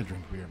 I wish I and could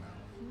drink beer,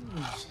 man.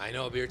 I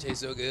know beer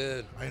tastes so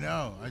good, I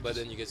know. but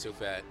then you get so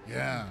fat.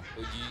 Yeah.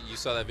 Well, you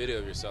saw that video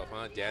of yourself,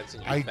 huh?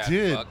 Dancing. You I fat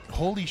did. Fuck.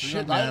 Holy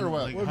shit, man.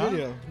 Like, What huh?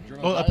 video?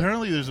 Oh,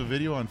 apparently there's a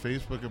video on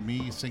Facebook of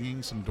me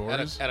singing some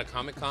Doors. At a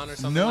Comic-Con or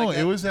something No, like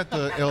that? it was at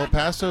the El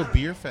Paso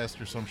Beer Fest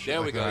or some shit. There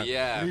we like go, that.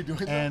 yeah. What are you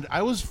doing? And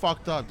I was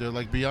fucked up, dude,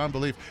 like beyond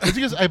belief. It's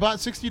because I bought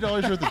 $60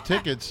 worth of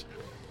tickets,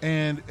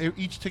 and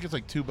each ticket's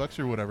like $2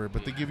 or whatever,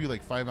 but they give you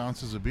like 5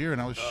 ounces of beer,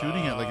 and I was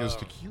shooting it like it was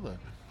tequila.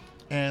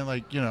 And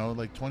like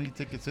 20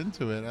 tickets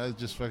into it, I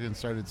just fucking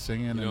started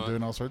singing and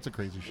doing all sorts of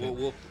crazy shit.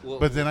 We'll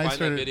But then I find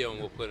started- that video and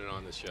we'll put it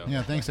on the show.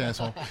 Yeah, thanks,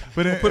 asshole.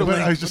 But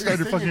I just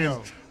started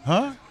fucking,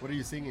 huh? What are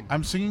you singing?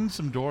 I'm singing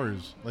some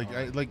Doors. Like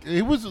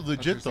it was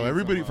legit though. singing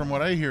Everybody, some, from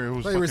what I hear, it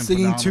was. They were fucking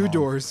singing phenomenal. two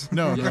Doors.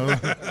 No,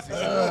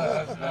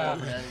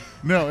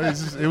 no,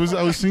 it was.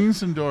 I was singing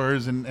some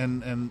Doors,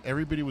 and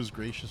everybody was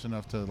gracious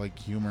enough to like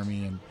humor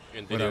me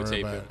and whatever,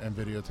 videotape it. and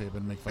videotape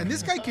and make fun. And of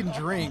this me. guy can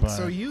drink, But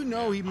so you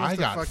know he must I have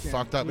got fucking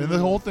fucked up, and the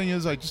whole thing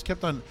is, I just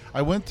kept on.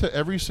 I went to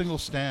every single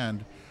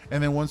stand,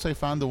 and then once I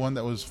found the one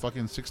that was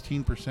fucking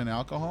 16%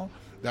 alcohol,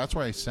 that's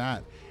where I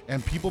sat.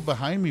 And people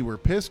behind me were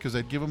pissed because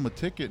I'd give him a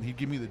ticket, and he'd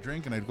give me the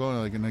drink, and I'd go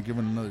and I'd give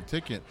him another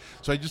ticket.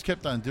 So I just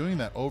kept on doing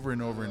that over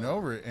and over and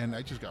over, and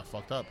I just got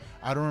fucked up.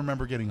 I don't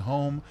remember getting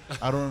home.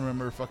 I don't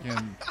remember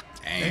fucking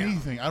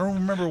anything. I don't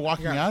remember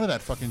walking out of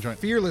that fucking joint.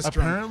 Fearless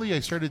drunk. Apparently,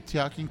 I started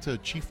talking to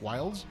Chief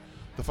Wiles.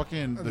 The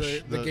fucking The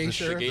gay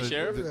sheriff? The gay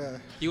sheriff? Yeah.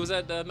 He was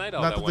at Night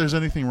Owl Not that that one. there's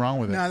anything wrong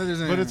with it. No, there's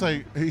but it's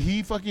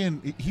anything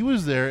like he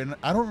was there, and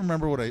I don't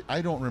remember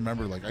I don't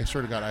remember. Like, I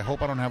swear to God, I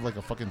hope I don't have like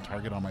a fucking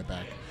target on my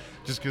back,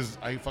 just because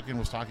I fucking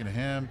was talking to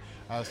him.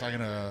 I was talking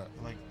to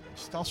like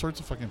just all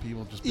sorts of fucking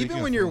people. Just Even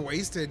making when a you're fool.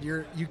 wasted,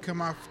 you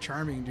come off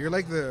charming. You're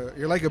like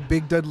a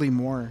big Dudley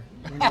Moore.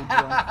 When you're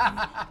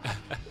drunk.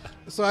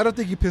 So I don't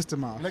think you pissed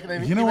him off. Look at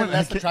him. You know even what?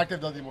 less I can't-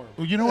 attractive Dudley Moore.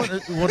 Well, you know what?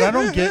 What I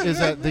don't get is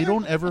that they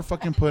don't ever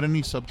fucking put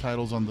any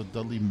subtitles on the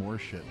Dudley Moore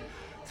shit.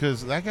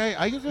 Because that guy,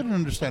 I couldn't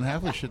understand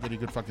half the shit that he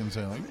could fucking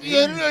say. Like,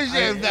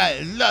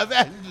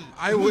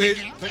 I would.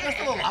 That guy's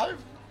still alive?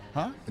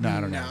 huh? No,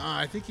 I don't No, know.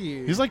 I think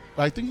he.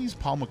 I think he's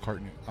Paul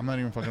McCartney. I'm not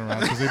even fucking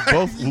around because they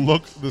both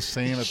look the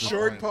same at this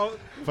short point. Paul.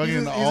 Fucking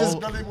he's all.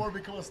 Dudley Moore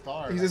become a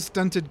star. He's a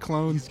stunted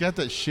clone. He's got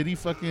that shitty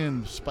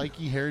fucking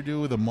spiky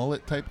hairdo with a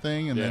mullet type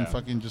thing, and then Yeah.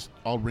 fucking just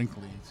all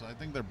wrinkly. So I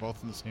think they're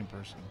both in the same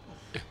person.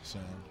 So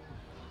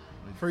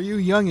For you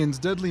youngins,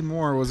 Dudley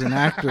Moore was an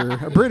actor,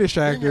 a British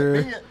actor.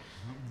 Bing it.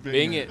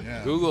 Bing it.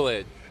 yeah. Google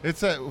it. It's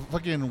that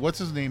fucking what's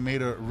his name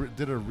did a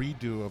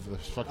redo of the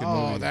fucking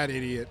Oh, movie. that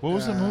idiot. What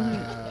was the movie?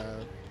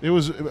 It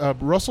was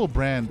Russell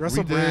Brand.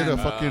 Russell redid Brand. a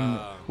fucking.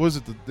 What was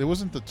it? It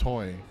wasn't the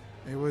toy.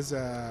 It was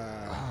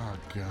Oh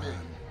god.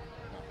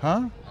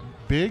 Huh?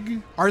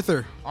 Big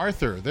Arthur.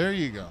 Arthur. There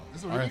you go.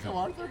 This is a remake of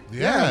Arthur?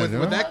 Yeah, with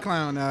dude. that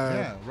clown.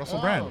 Yeah, Russell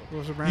Brand.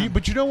 Russell Brand.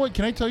 But you know what?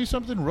 Can I tell you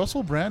something?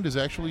 Russell Brand is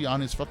actually on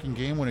his fucking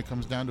game when it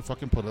comes down to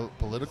fucking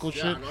political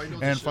shit no, he knows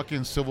and his shit.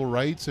 fucking civil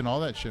rights and all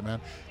that shit,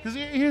 man. Because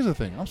here's the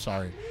thing. I'm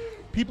sorry.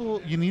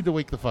 People, you need to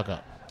wake the fuck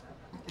up.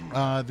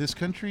 This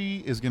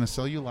country is going to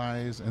sell you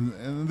lies, and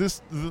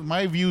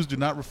my views do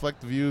not reflect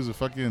the views of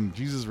fucking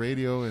Jesus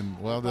Radio and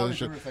the other Probably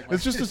shit. do reflect my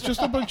It's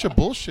just a bunch of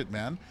bullshit,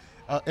 man.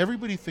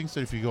 Everybody thinks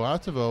that if you go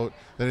out to vote,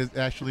 that it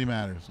actually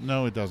matters.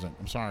 No, it doesn't.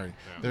 I'm sorry.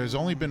 There's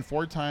only been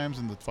 4 times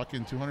in the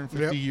fucking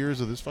 250 years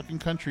of this fucking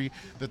country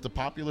that the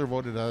popular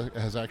vote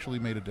has actually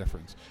made a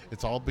difference.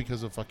 It's all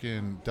because of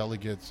fucking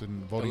delegates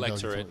and voting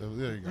Electorate.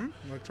 delegates. There you go.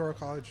 Electoral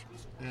College.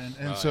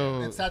 And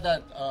so It's sad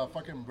that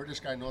fucking British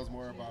guy knows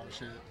more about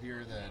shit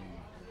here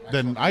than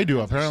then I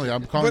do. Apparently,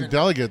 I'm calling But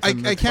delegates.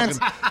 And I it's can't-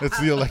 fucking- It's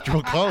the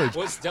electoral college.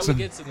 What's So-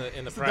 delegates in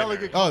the primary?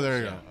 delegate- Oh, there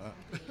you go.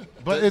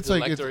 But The it's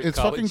like electorate it's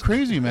fucking college.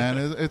 crazy,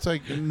 man. It's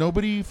like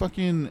nobody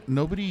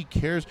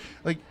cares.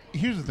 Like,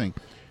 here's the thing: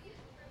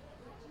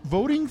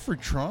 voting for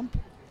Trump,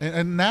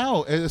 and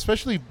now,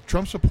 especially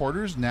Trump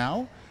supporters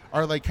now,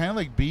 are like kind of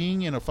like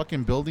being in a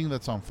fucking building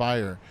that's on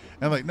fire,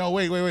 and like, no,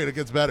 wait, it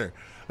gets better.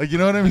 Like, you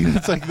know what I mean?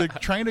 It's like they're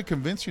trying to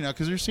convince you now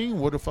because they're seeing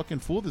what a fucking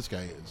fool this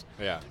guy is.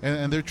 Yeah.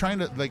 And they're trying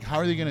to, like, how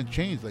are they going to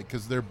change? Like,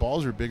 because their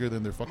balls are bigger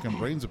than their fucking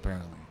brains,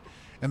 apparently.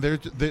 And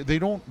they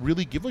don't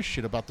really give a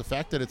shit about the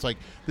fact that it's like,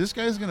 this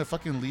guy's going to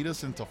fucking lead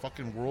us into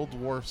fucking World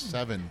War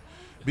VII.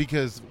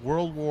 Because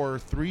World War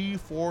 3,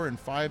 4, and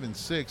 5, and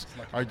 6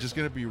 are just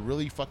going to be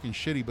really fucking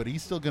shitty. But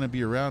he's still going to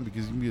be around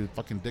because he's going to be a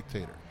fucking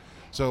dictator.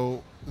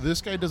 So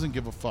this guy doesn't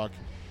give a fuck.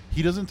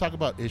 He doesn't talk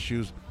about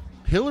issues.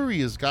 Hillary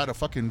has got a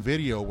fucking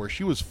video where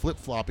she was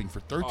flip-flopping for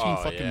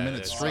 13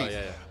 minutes straight.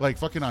 Like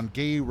fucking on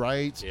gay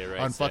rights,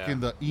 on fucking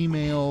the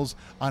emails,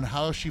 on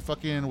how she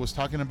fucking was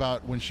talking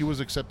about when she was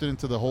accepted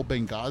into the whole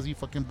Benghazi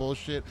fucking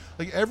bullshit.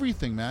 Like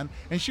everything, man.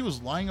 And she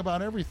was lying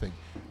about everything.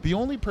 The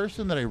only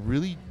person that I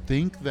really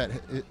think that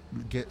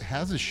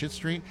has his shit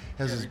straight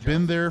has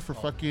been there for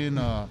fucking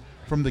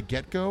from the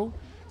get-go.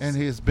 And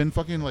has been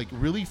fucking like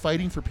really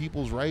fighting for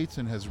people's rights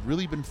and has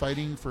really been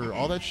fighting for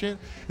all that shit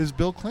is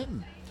Bill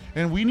Clinton.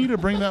 and we need to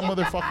bring that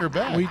motherfucker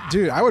back.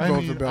 Dude, I would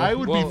vote for Bill. I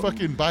would be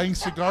fucking buying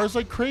cigars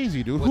like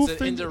crazy, dude. What's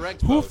an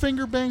indirect who vote?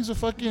 finger bangs a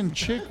fucking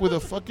chick with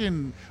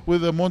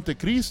a Monte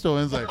Cristo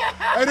and is like,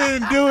 I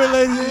didn't do it,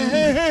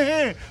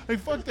 lady. Like,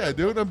 fuck that,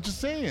 dude. I'm just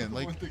saying,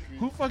 like,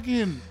 who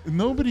fucking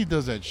nobody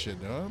does that shit,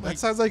 dude. Like, that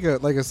sounds like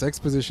a sex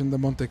position, the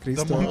Monte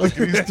Cristo. the Monte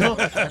Cristo.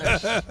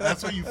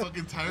 That's why you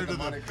fucking tired of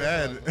the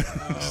bed.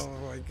 Oh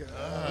my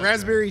god.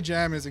 Raspberry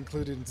jam is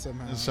included in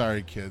somehow.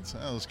 Sorry, kids.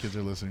 Those kids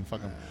are listening.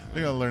 Fuck them.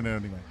 They're gonna learn it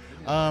anyway.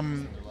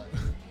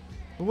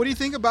 What do you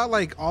think about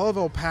like all of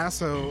El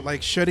Paso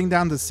like shutting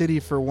down the city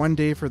for one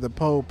day for the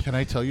Pope? Can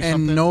I tell you and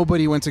something?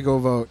 nobody went to go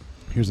vote.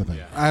 Here's the thing.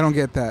 Yeah. I don't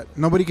get that.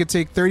 Nobody could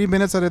take 30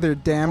 minutes out of their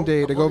damn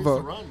day to go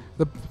vote.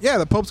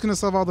 The Pope's gonna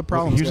solve all the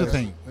problems. Here's the guys.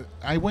 thing.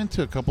 I went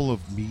to a couple of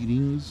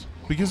meetings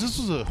because this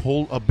was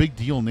a big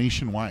deal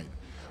nationwide.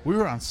 We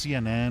were on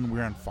CNN, we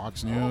were on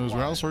Fox News, we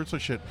were all sorts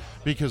of shit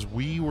because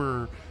we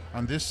were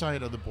on this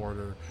side of the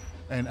border,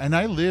 and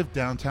I lived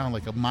downtown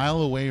like a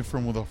mile away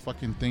from where the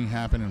fucking thing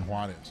happened in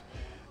Juarez.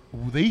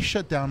 They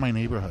shut down my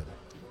neighborhood.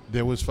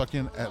 There was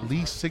fucking at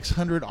least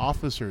 600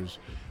 officers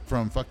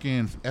from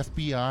fucking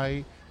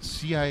FBI,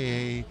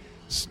 CIA,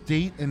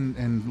 state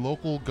and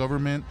local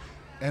government,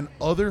 and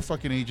other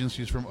fucking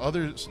agencies from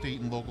other state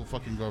and local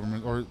fucking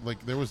government, or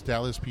like there was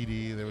Dallas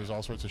PD, there was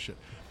all sorts of shit.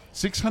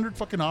 600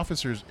 fucking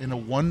officers in a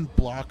 1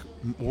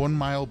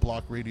 mile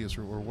block radius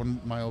or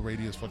 1 mile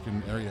radius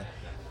fucking area.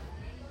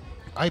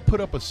 I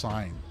put up a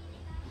sign.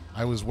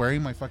 I was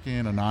wearing my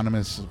fucking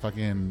anonymous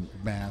fucking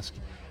mask,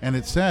 and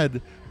it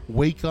said,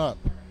 "Wake up,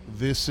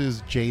 this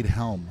is Jade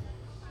Helm."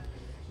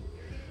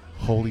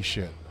 Holy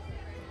shit.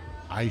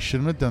 I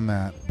shouldn't have done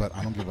that, but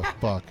I don't give a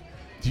fuck.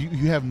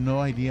 You have no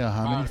idea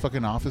how many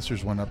fucking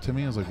officers went up to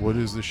me. I was like, what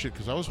is this shit?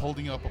 Because I was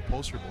holding up a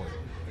poster board,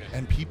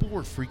 and people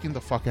were freaking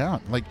the fuck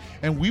out. Like,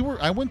 and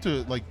I went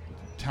to like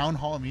town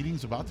hall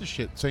meetings about this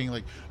shit, saying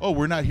like, oh,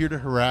 we're not here to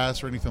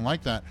harass or anything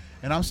like that.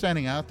 And I'm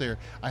standing out there.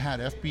 I had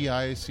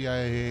FBI,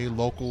 CIA,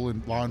 local,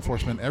 and law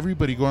enforcement,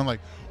 everybody going like,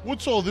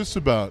 what's all this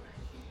about?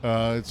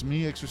 It's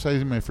me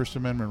exercising my First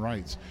Amendment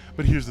rights.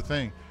 But here's the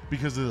thing.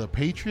 Because of the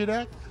Patriot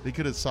Act, they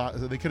could have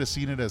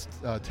seen it as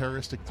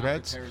terroristic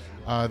threats.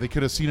 They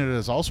could have seen it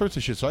as all sorts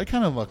of shit. So I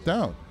kind of lucked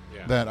out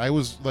that I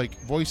was like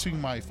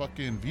voicing my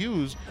fucking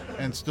views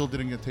and still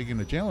didn't get taken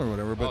to jail or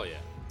whatever. But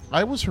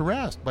I was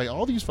harassed by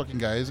all these fucking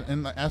guys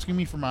and asking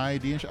me for my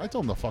ID and shit. I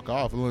told them to fuck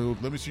off.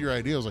 Let me see your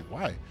ID. I was like,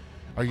 why?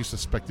 Are you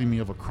suspecting me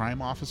of a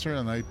crime officer?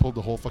 And I pulled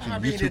the whole fucking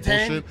YouTube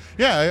bullshit.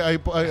 Yeah, I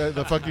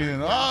the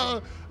fucking,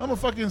 I'm a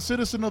fucking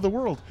citizen of the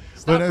world.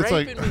 Stop but it's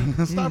raping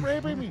like, stop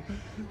raping me.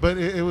 But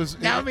it was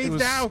now.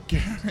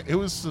 It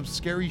was some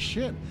scary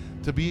shit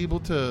to be able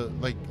to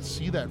like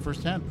see that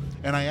firsthand.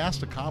 And I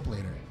asked a cop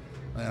later,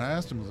 and I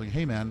asked him, I was like,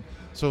 hey man,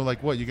 so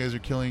like what? You guys are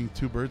killing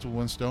 2 birds with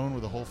 1 stone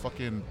with the whole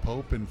fucking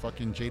Pope and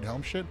fucking Jade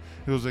Helm shit?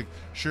 It was like,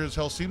 sure as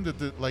hell seemed that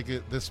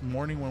this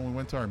morning when we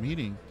went to our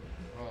meeting.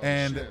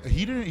 And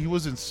he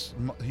wasn't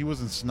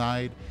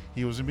snide.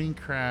 He wasn't being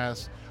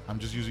crass. I'm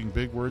just using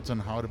big words on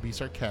how to be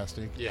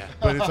sarcastic. Yeah.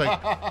 But it's like,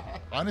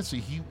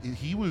 honestly,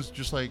 he was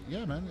just like,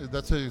 yeah, man.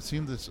 That's how it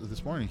seemed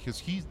this morning because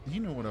he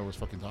knew what I was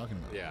fucking talking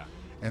about. Yeah.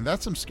 And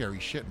that's some scary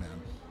shit,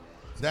 man.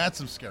 That's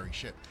some scary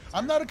shit.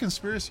 I'm not a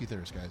conspiracy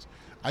theorist, guys.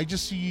 I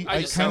just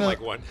sound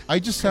like one. I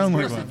just sound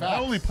like one. I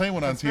only play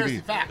one on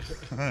TV.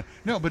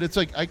 No, but it's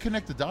like I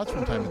connect the dots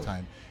from time to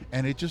time,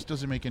 and it just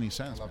doesn't make any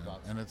sense, man.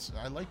 And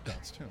I like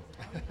dots too.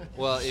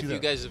 Well, if you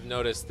guys have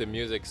noticed, the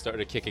music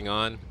started kicking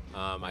on.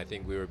 I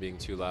think we were being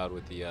too loud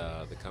with the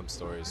cum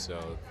stories,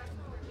 so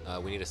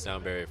we need a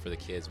sound barrier for the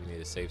kids. We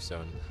need a safe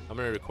zone. I'm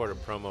gonna record a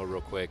promo real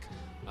quick.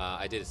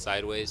 I did it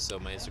sideways, so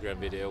my Instagram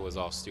video was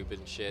all stupid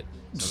and shit.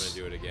 So I'm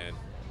gonna do it again.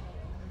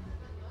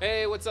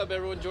 Hey, what's up,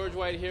 everyone? George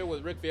White here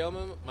with Rick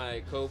Vielma,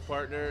 my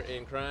co-partner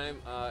in crime,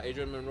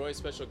 Adrian Monroy,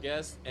 special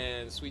guest,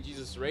 and Sweet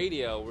Jesus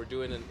Radio. We're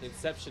doing an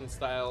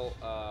Inception-style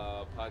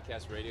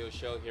podcast radio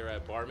show here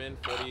at Barman,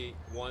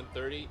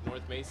 4130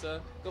 North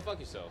Mesa. Go fuck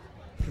yourself.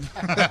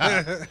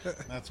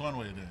 That's one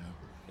way to do it.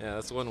 Yeah,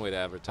 that's one way to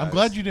advertise. I'm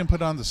glad you didn't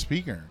put on the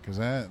speaker because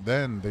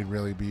then they'd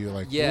really be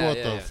like, what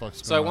the fuck's going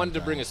on? So I wanted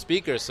to bring a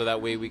speaker so that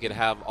way we could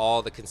have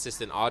all the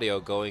consistent audio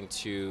going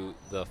to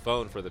the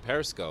phone for the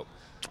Periscope.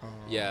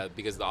 Yeah,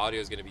 because the audio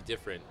is going to be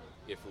different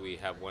if we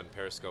have one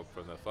Periscope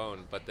from the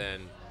phone, but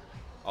then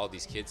all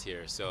these kids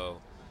here.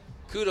 So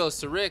kudos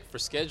to Rick for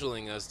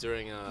scheduling us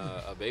during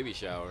a baby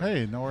shower.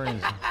 Hey, no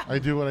worries. I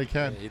do what I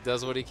can. He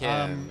does what he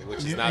can, which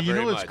is not very much. You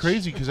know what's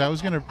crazy?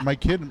 Because my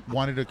kid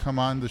wanted to come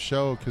on the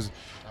show because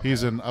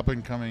he's an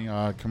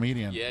up-and-coming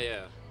comedian.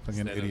 Yeah.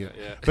 Fucking idiot.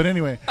 Yeah. But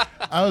anyway,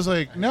 I was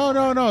like,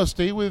 no,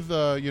 stay with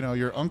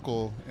your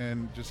uncle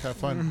and just have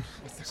fun.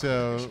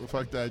 So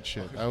fuck that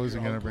shit. I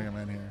wasn't gonna bring him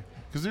in here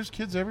because there's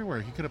kids everywhere.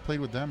 He could have played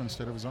with them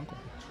instead of his uncle.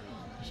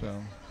 So.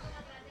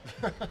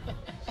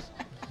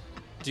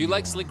 Do you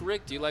like Slick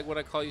Rick? Do you like when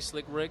I call you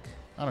Slick Rick?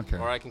 I don't care.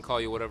 Or I can call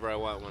you whatever I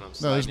want when I'm.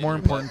 No, there's more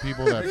important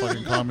people that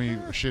fucking call me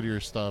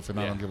shittier stuff, and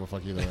I don't give a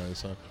fuck either way.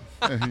 So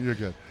you're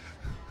good.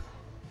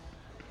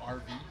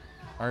 RV.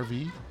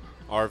 RV.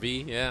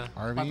 RV, yeah.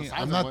 About the RV. size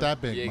I'm of not one.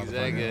 that big, Yeah, motherfucker.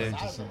 exactly. Like,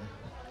 just,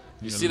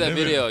 You see that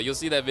video. You'll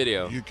see that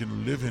video. You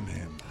can live in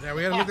him. Yeah,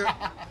 we gotta look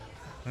at.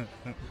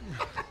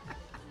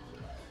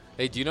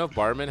 Hey, do you know if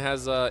Barman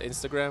has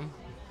Instagram?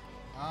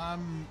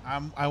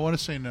 I want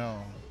to say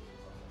no.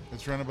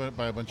 It's run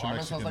by a bunch of Barman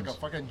Mexicans. sounds like a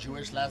fucking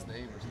Jewish last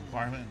name or something.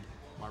 Barman.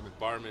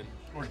 Barman.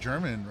 Or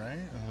German, right?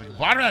 Like,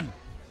 Barman!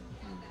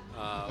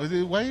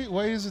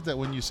 Why is it that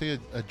when you say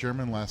a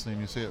German last name,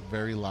 you say it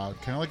very loud?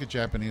 Kind of like a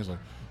Japanese, like,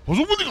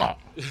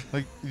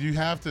 like you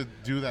have to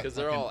do that. Because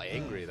they're all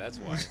angry, that's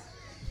why.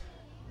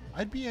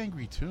 I'd be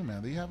angry too,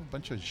 man. They have a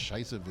bunch of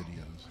Scheisse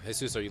videos.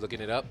 Jesus, are you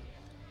looking it up?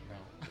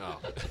 No.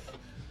 Oh.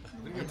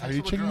 Are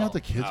you checking out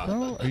the kids,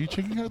 bro? Are you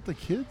checking out the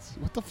kids?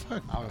 What the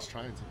fuck? I was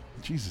trying to.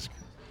 Jesus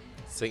Christ.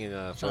 Singing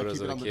Trying to photos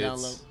keep it of on the the down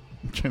kids. low.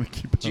 I'm trying to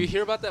keep it Do you on.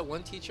 hear about that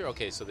one teacher?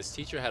 Okay, so this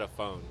teacher had a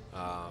phone.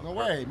 No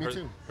way, me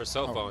too. Her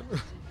cell Oh. phone.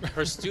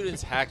 Her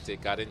students hacked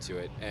it, got into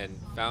it, and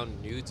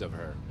found nudes of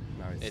her.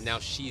 Nice. And now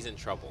she's in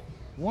trouble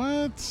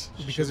What?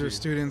 Because her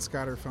students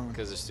got her phone.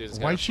 because her students.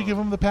 got Why'd her she phone. give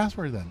them the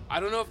password then? I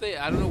don't know if they.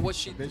 I don't know what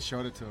she. Bitch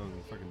showed it to him,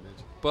 fucking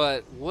bitch.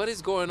 But what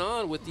is going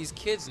on with these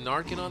kids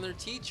narking on their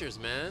teachers,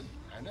 man?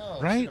 I know.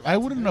 Right? shit, I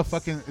that's wouldn't have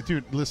this. fucking...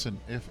 Dude, listen.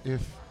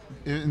 If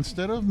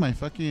instead of my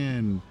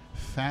fucking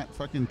fat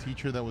fucking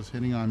teacher that was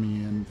hitting on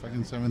me in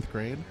fucking 7th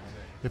grade,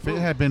 if it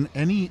had been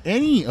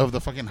any of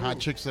the fucking hot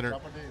chicks that are...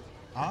 Drop a name.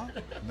 Huh?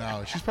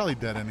 No, she's probably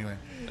dead anyway.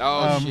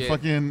 Oh shit!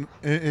 Fucking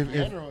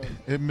Andrew.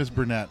 if Miss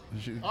Burnett,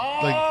 she,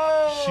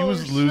 Oh, she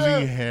was shit.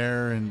 losing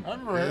hair and I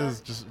remember it her. was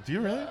just. Do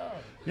you really?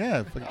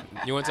 Yeah.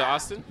 You went to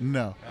Austin?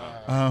 No,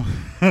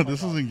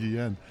 this is in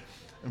Guyane,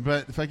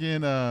 but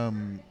fucking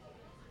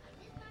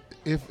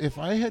if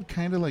I had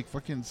kind of like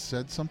fucking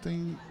said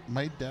something,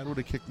 my dad would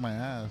have kicked my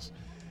ass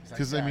It's like,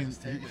 because yeah, I mean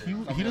just take it. he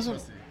Stop being a doesn't.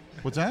 pussy.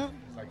 What's that?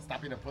 It's like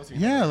stop being a pussy.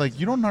 Yeah, like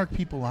you don't narc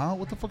people out.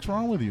 What the fuck's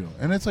wrong with you?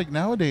 And it's like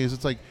nowadays,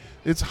 it's like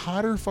it's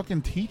hotter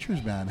fucking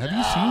teachers, man. Have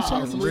you seen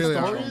some of Some these really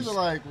stories stories? are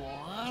like,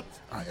 what?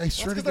 I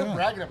swear to That's 'cause they're God.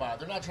 bragging about it.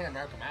 They're not trying to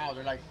knock them out.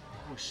 They're like,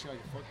 oh shit, you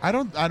fuck. I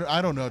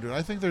don't know, dude.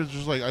 I think there's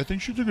just like I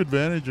think she took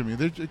advantage of me.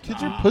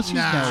 Kids are pussies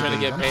Nah. nowadays. Trying to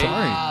get I'm paid?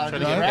 sorry. Trying to They're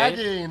get paid?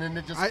 bragging and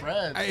it just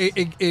spreads.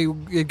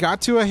 It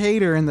got to a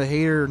hater, and the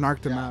hater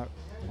knocked him out.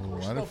 Oh,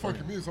 She's what a not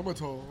fucking me, so I'm gonna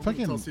tell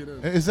fucking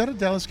CNN. is that a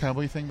Dallas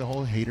Cowboy thing? The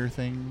whole hater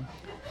thing.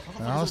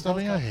 No, stop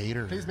being a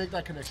hater. Please make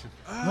that connection.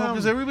 No,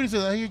 because everybody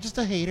says, "Oh, you're just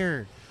a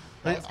hater."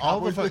 Like, Dallas all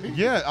the Cowboy fu- thing?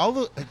 yeah, all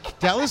the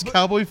Dallas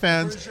Cowboy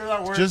fans. Pretty sure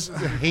that works. Just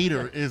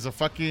hater is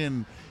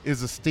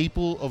a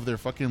staple of their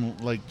fucking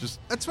like just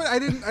That's what I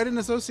didn't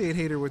associate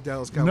hater with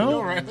Dallas Cowboys.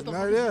 No, right? What the No,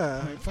 fuck?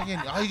 yeah. fucking.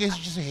 Oh, you guys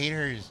are just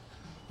haters.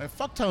 Like,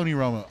 fuck Tony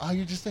Romo. Oh,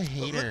 you're just a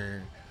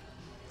hater.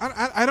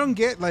 I don't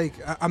get like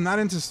I'm not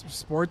into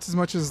sports as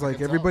much as like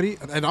can everybody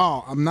at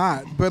all. I'm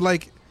not. But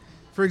like,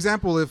 for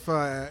example, if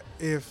I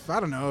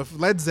don't know, if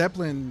Led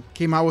Zeppelin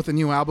came out with a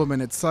new album and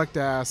it sucked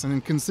ass, and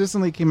then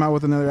consistently came out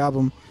with another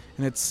album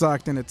and it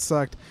sucked,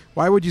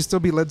 why would you still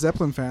be Led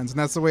Zeppelin fans? And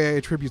that's the way I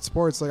attribute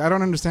sports. Like I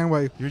don't understand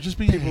why. You're just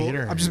being a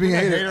hater. I'm just being a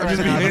hater. I'm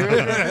just being a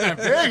hater.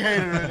 Big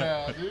hater right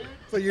now, dude.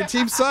 It's like your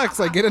team sucks.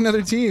 Like get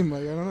another team.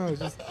 Like I don't know. It's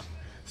just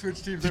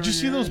Switch teams. Did every you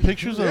see year. those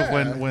pictures of Yeah.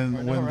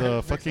 when the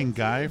right? fucking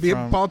guy be a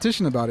from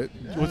politician about it.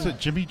 what's it,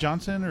 Jimmy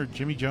Johnson or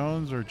Jimmy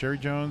Jones or Jerry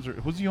Jones or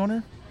who's the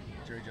owner?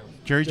 Jerry Jones.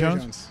 Jerry Jerry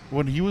Jones. Jones.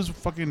 When he was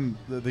fucking,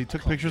 they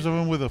took pictures of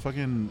him with the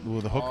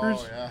hookers.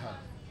 Oh yeah.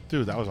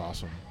 Dude, that was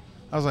awesome.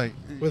 I was like,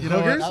 With you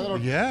know hookers?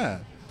 what? Yeah.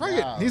 Fuck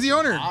it. He's the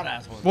owner. Hot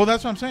ass one. Well,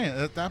 that's what I'm saying.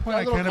 At that point,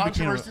 That I little kind of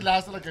became. controversy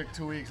lasted like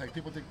 2 weeks. Like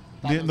people think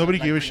thought it was, Nobody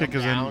like, gave a bring shit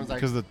them down. It's like,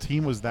 because the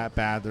team was that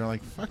bad. They're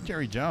like, fuck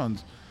Jerry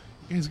Jones.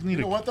 You guys need you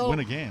know what to though? win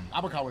a game.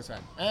 I'm a Cowboys fan,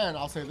 and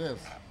I'll say this: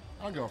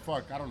 I don't give a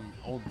fuck. I don't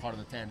own part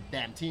of the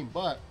damn team,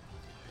 but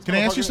Can I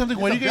ask you something?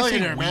 Why do you guys say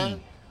billionaire, we?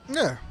 man?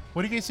 Yeah.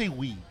 Why do you guys say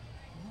we?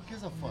 Who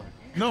gives a fuck?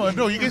 No,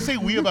 you guys say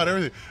we about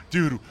everything.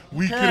 Dude,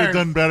 we could have cares?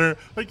 done better.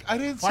 Like, I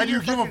didn't say Why do you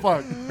your give a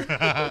fucking-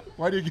 fuck?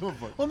 Why do you give a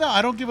fuck? Well, no,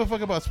 I don't give a fuck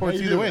about sports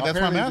Yeah, you either do. way. That's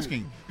why I'm Apparently you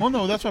asking. Well,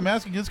 no, that's what I'm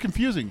asking. It's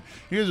confusing.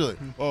 You guys are like,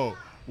 oh,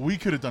 we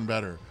could have done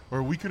better,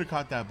 or we could have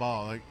caught that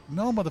ball. Like,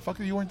 no,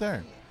 motherfucker, you weren't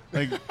there.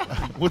 Like,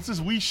 what's this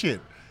we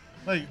shit?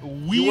 Like,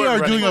 we weren't are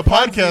running doing a for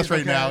podcast funsies, right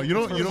okay? now. You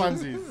It's don't. for You don't.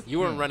 funsies. You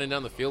weren't running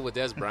down the field with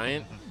Des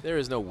Bryant. There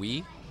is no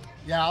we.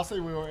 Yeah, I'll say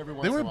we were every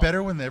once They in were a while.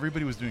 better when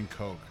everybody was doing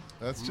coke.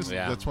 That's just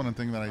Yeah. that's one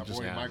thing that I My just.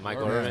 boy Yeah, Michael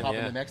Michael Irvin was Irvin, popping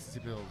yeah. the ecstasy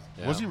pills.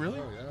 Yeah. Was he really?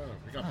 Oh yeah,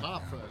 we got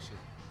popped for that shit.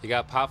 You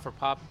got pop for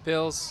pop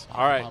pills.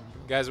 All right, pop.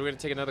 guys, we're gonna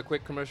take another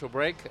quick commercial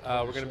break.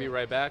 We're gonna be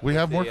right back. We with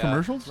have more the,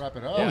 commercials. Let's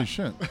wrap it up. Holy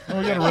shit! Oh,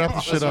 we gotta wrap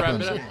this shit Let's up. wrap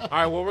then. it up. All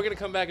right, well, we're gonna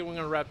come back and we're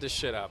gonna wrap this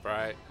shit up. All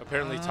right.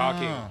 Apparently,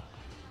 talking.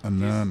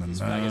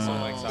 These faggots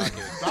don't like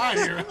talking. Die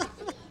here.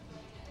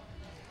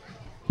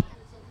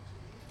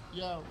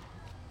 Yo.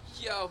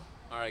 Yo.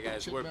 All right,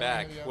 guys, Shit, we're man,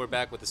 back. yeah. We're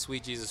back with the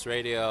Sweet Jesus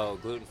Radio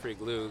Gluten Free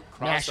Glue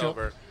Mashup.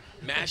 crossover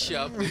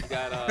mashup. We've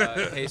got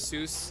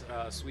Jesus,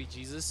 Sweet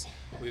Jesus.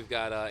 We've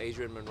got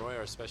Adrian Monroy,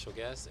 our special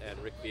guest, and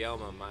Rick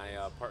Vielma, my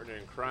partner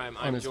in crime.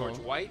 I'm his George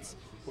phone. White.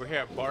 We're here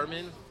at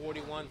Barman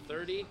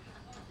 4130.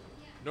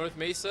 North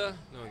Mesa,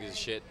 no one gives a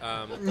shit.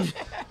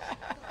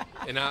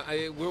 And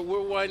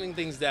we're winding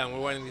things down.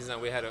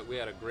 We had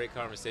a great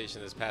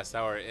conversation this past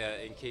hour.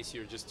 In case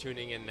you're just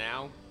tuning in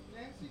now,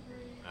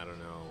 I don't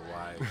know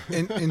why.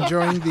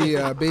 Enjoying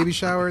the baby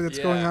shower that's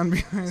going on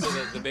behind.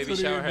 So the baby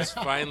shower has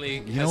finally.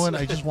 You know what?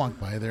 I just walked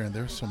by there and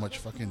there's so much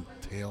fucking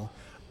tail.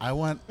 I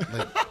want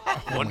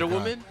like Wonder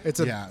Woman. It's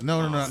a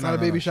no. It's not a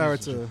baby shower.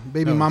 It's a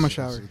baby mama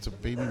shower. It's a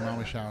baby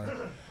mama shower.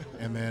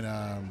 And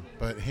then,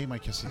 but hey, my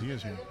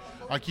quesadillas here.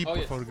 I'll keep Oh, the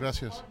yes. photo.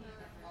 Gracias.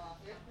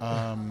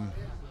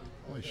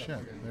 Holy shit!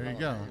 There you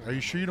go. Are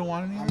you sure you don't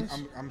want any of this?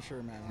 I'm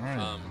sure, man. All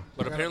right.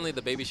 But apparently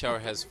the baby shower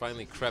has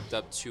finally crept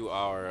up to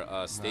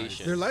our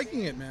station. They're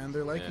liking it, man.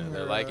 They're liking it.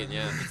 They're liking,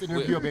 yeah. It's an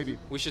interview, baby.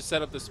 We should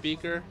set up the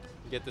speaker,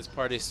 get this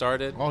party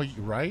started. Oh,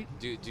 you right?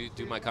 Do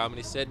my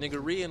comedy set.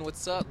 Nigerian,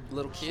 what's up,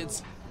 little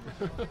kids?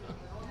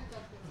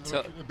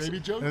 The baby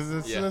joke?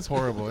 That's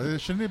horrible.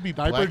 Shouldn't it be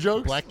Diaper black,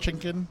 jokes? black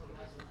chicken?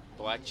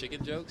 Black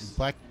chicken jokes?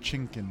 Black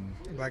chicken.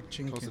 Black Close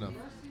chinkin. enough.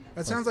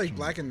 That sounds like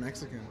black and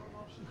Mexican.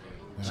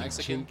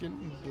 Mexican?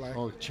 Chinkin? Black.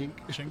 Oh, chink.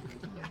 Chink.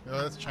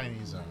 Oh, that's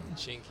Chinese.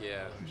 Chink,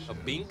 yeah. A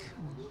bink?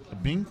 A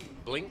bink?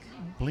 Blink?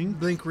 Blink?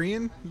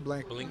 Blinkrian?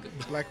 Black. Blink?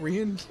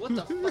 Blackrien? What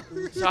the fuck are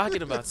you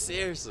talking about?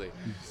 Seriously.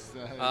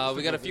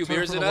 We got a few Term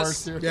beers for in the us.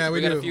 worst here. Yeah, We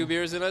we got do. a few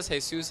beers in us.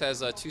 Jesus has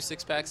 2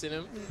 6-packs in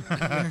him.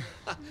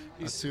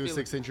 He's 2 feeling-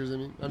 6 inches,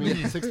 I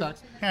mean 6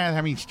 packs. Yeah,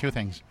 that means two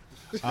things.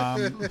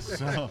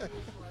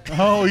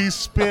 Oh, he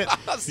spit.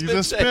 He's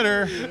a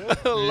spitter.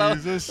 Low-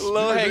 He's a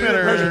low hanging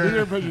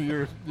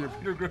spitter. You're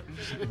Peter Griffin.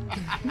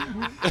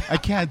 I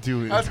can't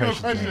do it. Ask him a impressions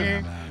of question.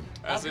 him, man.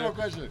 Ask him a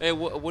question. Hey,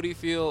 what do you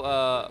feel?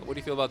 What do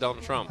you feel about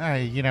Donald Trump?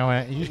 You know,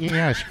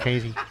 it's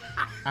crazy.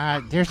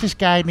 There's this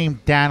guy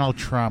named Donald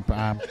Trump.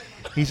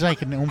 He's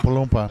like an Oompa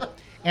Loompa.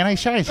 And I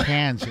saw his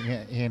hands,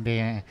 and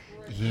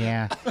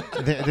yeah,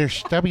 they're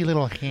stubby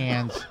little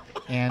hands.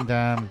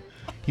 And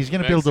he's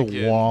going to build a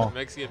Mexican- wall.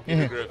 Mexican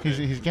Peter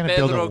Griffin. He's going to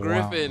build a Pedro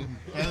wall. Griffin.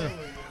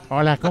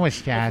 Hola, ¿cómo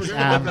estás?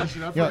 I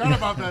forgot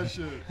about that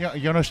shit.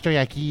 Yo no estoy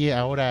aquí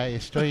ahora.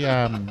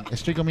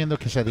 Estoy comiendo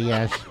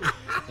quesadillas.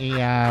 Y,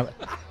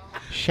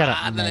 shut up,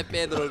 Ándale, Meg.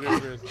 Pedro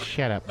Griffin.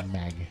 Shut up,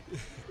 Meg.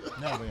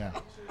 No, but yeah.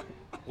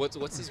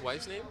 What's his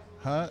wife's name?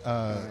 Huh?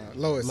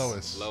 Lois.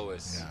 Lois.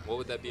 Lois. Yeah. What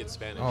would that be in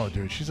Spanish? Oh,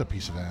 dude, she's a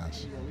piece of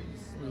ass.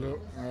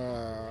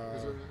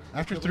 Uh,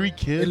 After 3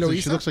 kids, and she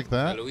Eloisa? looks like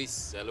that.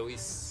 Luisa.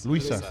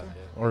 Luisa. Yeah.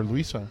 Or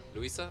Luisa.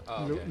 Luisa?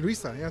 Oh, okay.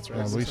 Luisa, yeah, that's right.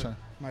 Yeah, Luisa.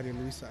 Maria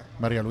Luisa.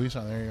 Maria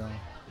Luisa, there you go.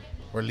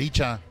 Or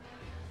Licha.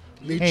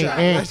 Licha.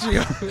 hey. There she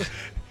goes.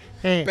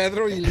 Hey,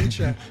 Pedro y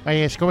Licha.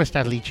 oye, ¿cómo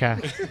estás, Licha?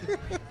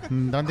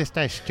 ¿Dónde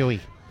está Stewie?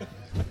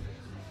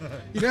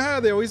 You know how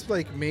they always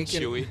like make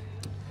Chewy.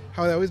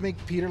 how they always make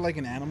Peter like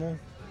an animal?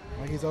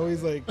 Like he's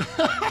always like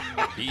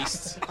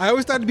Beast. I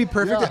always thought it'd be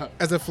perfect Yeah.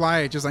 as a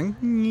fly, just like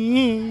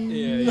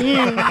Yeah.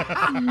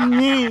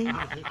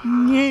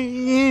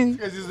 This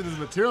guy's using his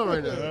material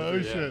right now.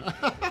 Oh, shit.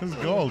 That's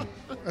gold.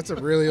 that's a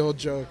really old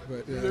joke,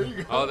 but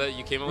yeah. Oh, that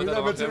you came up Bring with that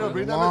that a long time material. ago?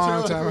 Bring that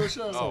Long material time. to the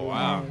show. Oh,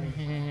 wow.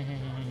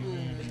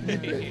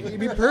 He'd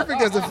be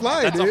perfect as a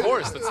fly, That's dude. a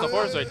horse. That's the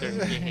horse right there.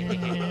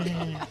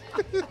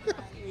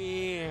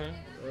 Yeah.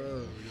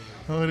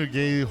 What do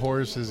gay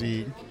horses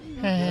eat?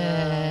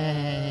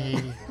 Hey.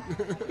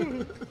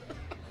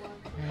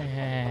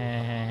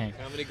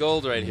 Comedy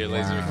gold right here,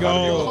 ladies and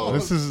Wow. gentlemen.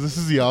 This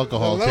is the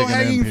alcohol Low taking in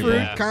hanging people. fruit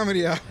Yeah.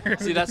 comedy hour.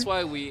 See, that's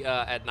why we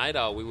at Night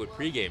Owl we would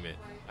pregame it.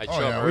 I'd Oh show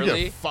yeah, up we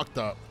early. get fucked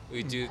up.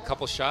 We do a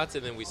couple shots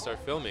and then we start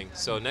filming.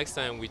 So next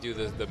time we do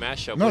the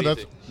mashup. No, what do you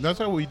that's think? that's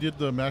how we did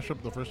the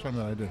mashup the first time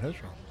that I did his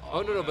show.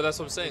 Oh no, but that's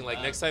what I'm saying.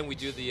 Like next time we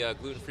do the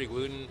Gluten Free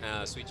Gluten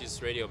Sweet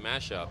Jesus Radio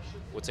mashup,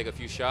 we'll take a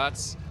few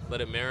shots, let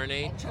it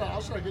marinate.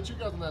 I'll try to get you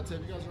guys on that tape.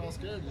 You guys are all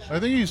scared. I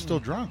think he's still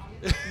drunk.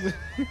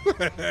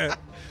 I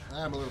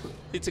am a little bit.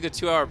 He took a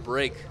 2-hour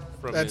break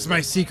from. That's his,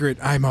 my secret.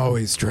 I'm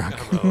always drunk.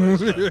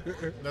 That's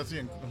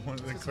the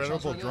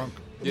incredible drunk.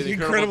 Yeah, the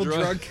Incredible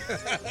drunk.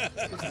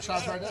 Get some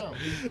shots right now.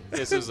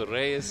 Jesus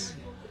Reyes.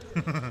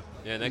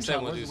 Yeah, next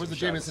time we'll do Where's some the shots.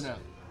 Jameson at?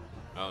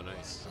 Oh,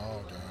 nice.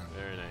 Oh god.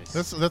 Very nice.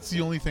 That's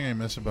the only thing I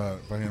miss about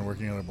fucking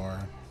working at a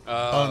bar.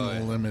 Oh, yeah.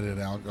 Unlimited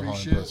alcohol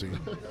Free and shit. pussy.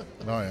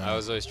 Oh yeah. I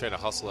was always trying to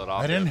hustle it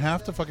off. I didn't him.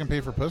 have to fucking pay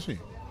for pussy.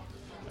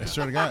 I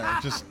swear to God,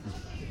 it just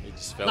It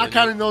just fell Not in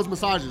counting your, those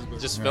massages, but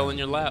just fell in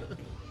your lap.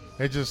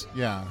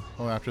 yeah.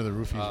 Well, after the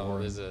roofies Oh, wore.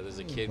 there's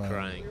a kid Wow.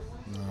 crying.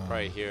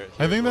 Right here.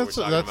 I think here's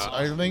what that's we're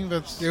talking about. I think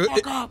that's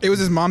It was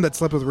his mom that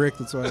slept with Rick.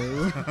 That's why.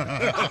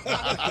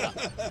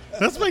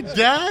 that's my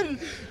dad.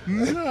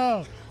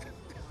 No.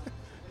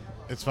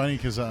 It's funny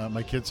because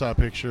my kid saw a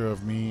picture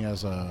of me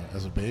as a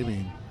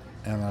baby,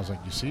 and I was like,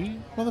 "You see,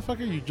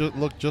 motherfucker, you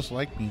look just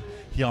like me."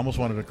 He almost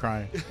wanted to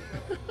cry.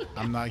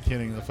 I'm not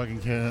kidding. The fucking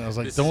kid. I was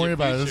like, This "Don't is worry your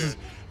about it. future.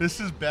 This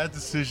is bad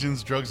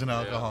decisions, drugs, and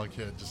alcohol,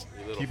 kid. Just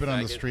You little keep it on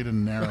the faggot." straight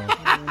and narrow."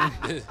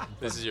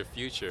 This is your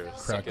future.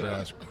 Suck Cracker it up.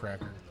 ass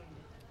cracker.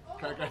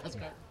 crack. Let's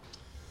You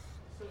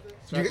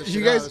wrap this you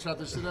shit out. guys- Let's wrap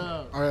this shit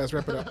out. All right, let's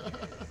wrap it up.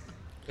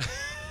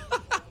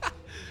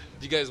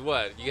 You guys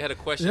what? You had a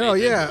question? No,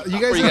 anything? yeah. You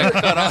Or guys you got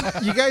ever, cut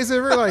off? you guys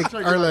ever like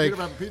Trying to are get like him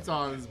having pizza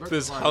on his birthday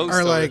This party. host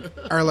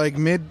are like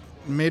mid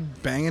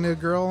banging a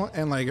girl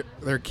and like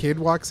their kid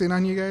walks in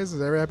on you guys? Has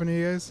that ever happened to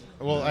you guys?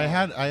 Well, I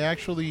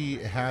actually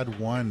had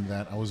one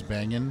that I was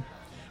banging,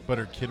 but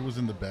her kid was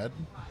in the bed.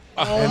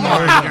 And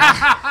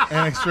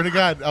I swear to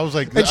God, I was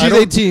like, And she's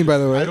 18, by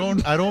the way. I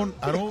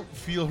don't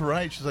feel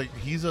right. She's like,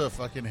 he's a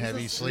fucking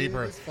heavy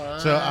sleeper.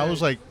 So I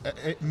was like,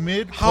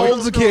 mid. How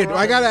old's the kid?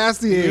 I gotta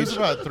ask the He age. was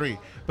about 3.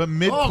 But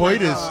mid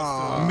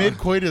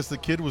coitus, the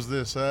kid was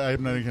this.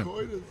 I'm not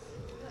even.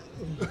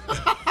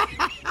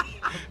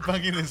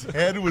 Fucking his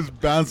head was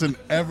bouncing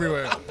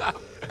everywhere,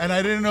 and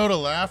I didn't know to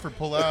laugh or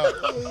pull out.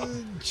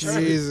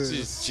 Jesus.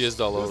 She's jizzed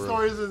all This over.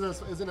 story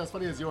isn't as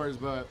funny as yours,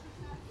 but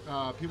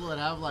people that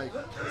have like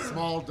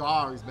small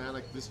dogs, man,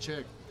 like this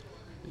chick,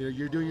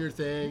 you're doing your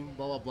thing,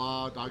 blah blah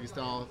blah, doggy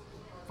style.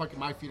 Fucking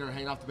my feet are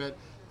hanging off the bed.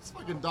 This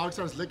fucking dog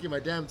starts licking my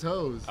damn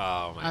toes.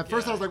 Oh my At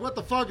first I God. was like, what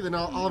the fuck? And then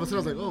all of a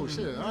sudden I was like, oh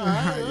shit. All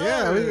right,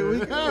 Yeah,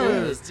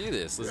 Let's do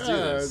this. Let's do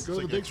this. Go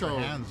to the like big extra toe.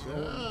 hands.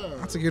 Yeah.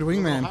 That's a good higher.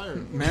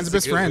 wingman. Man's That's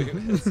best a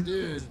good friend.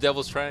 It's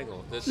Devil's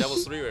Triangle. There's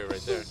Devil's Three-Way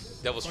right there.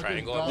 Devil's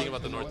Triangle. I'm thinking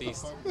about the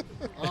Northeast.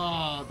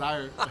 Oh,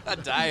 dire.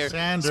 Dire.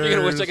 Sanders. Speaking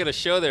of which, I got a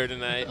show there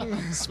tonight.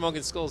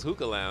 Smoking Skulls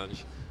Hookah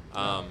Lounge.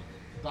 Dogs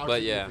But are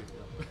yeah. goofy.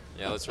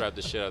 Yeah, let's wrap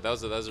this shit up. That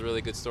was a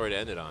really good story to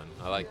end it on.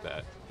 I like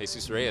that.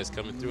 Jesus Reyes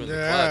coming through in the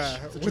Yeah,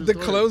 clutch. with the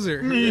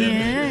closer.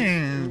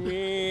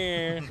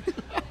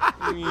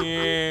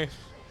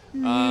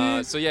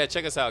 So yeah,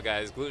 check us out,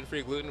 guys. Gluten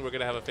Free Gluten. We're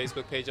gonna have a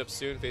Facebook page up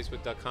soon.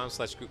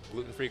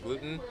 Facebook.com/Gluten Free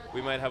Gluten.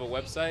 We might have a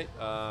website.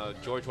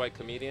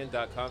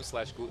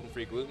 GeorgeWhiteComedian.com/Gluten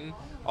Free Gluten.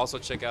 Also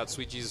check out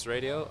Sweet Jesus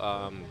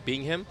Radio.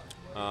 Being him.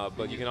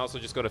 But you can also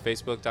just go to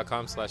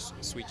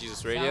Facebook.com/Sweet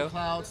Jesus Radio.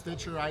 SoundCloud,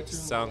 Stitcher,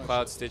 iTunes.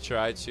 SoundCloud, Stitcher,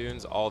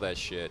 iTunes, all that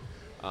shit.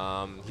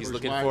 He's George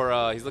looking White.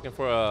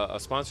 for a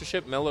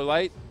sponsorship. Miller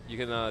Lite. You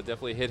can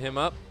definitely hit him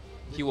up.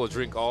 He will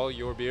drink all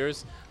your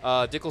beers.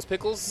 Dickles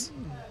Pickles.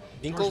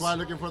 George Dinkles. White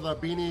looking for the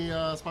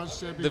beanie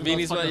sponsorship. The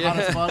even though beanie it's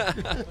fucking spot, hot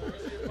as fuck.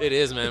 It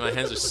is, man. My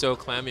hands are so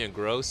clammy and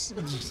gross.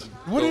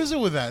 What is it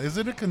with that? Is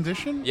it a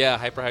condition? Yeah,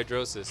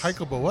 hyperhidrosis.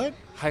 Hycoba what?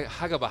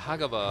 Hagaba.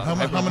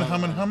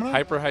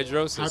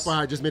 Hyperhidrosis.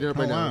 I just made it up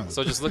right now. wow.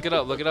 So just look it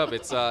up.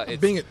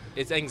 Bing it.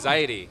 It's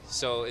anxiety.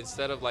 So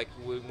instead of like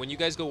when you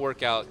guys go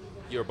work out,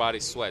 your body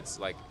sweats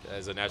like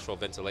as a natural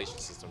ventilation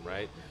system,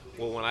 right?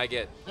 Well, when I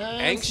get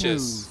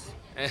anxious,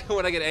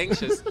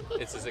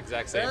 it's this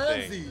exact same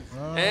thing.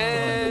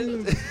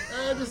 And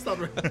Just stop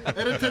it.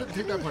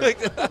 Take that part.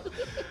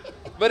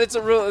 but it's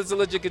a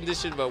legit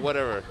condition. But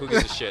whatever, who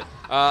gives a shit?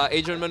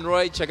 Adrian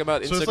Monroy, check him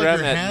out So it's Instagram like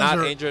your at hands not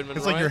are, Adrian Monroy.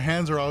 It's like your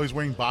hands are always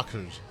wearing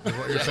boxers. Is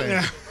what you're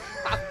saying.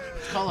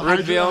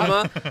 Rick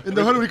Vielma. In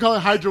the hood, we call it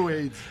hydro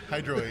aids.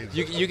 Hydro aids.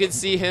 You can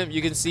see him.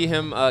 You can see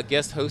him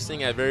guest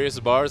hosting at various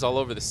bars all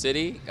over the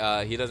city.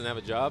 He doesn't have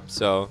a job,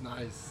 so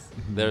Nice.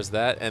 there's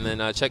that. And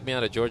then check me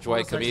out at George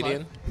White Sex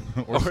Comedian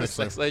Or or sex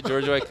life. Sex Life,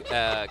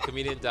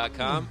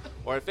 GeorgeWhiteComedian.com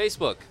or at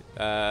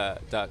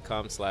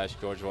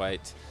Facebook.com/George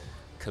White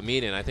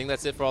Comedian. I think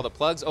that's it for all the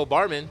plugs. Oh,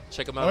 Barman,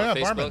 check him out Oh, on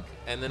yeah, Facebook. Barman.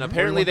 And then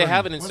apparently they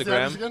have an What's the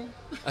address Instagram. again?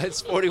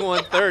 It's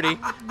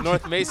 4130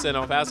 North Mesa in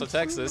El Paso,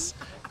 Texas,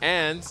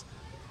 and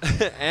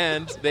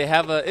they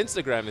have an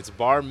Instagram. It's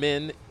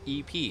Barmin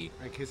EP.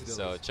 And quesadillas.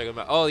 So check them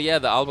out. Oh yeah,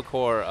 the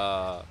Albacore,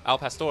 Al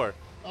Pastor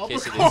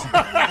quesadillas.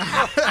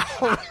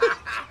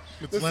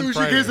 It's The Lent sushi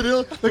Friday.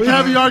 quesadilla, the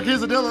caviar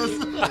quesadillas.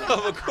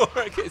 Albacore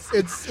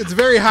quesadillas. It's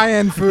very high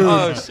end food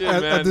Oh, shit,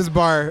 man. at this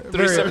bar.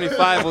 Very-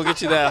 $375 will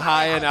get you that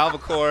high-end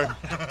Albacore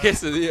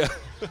quesadilla.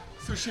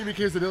 Sushimi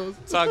quesadillas.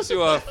 Talk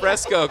to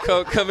Fresco.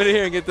 Come in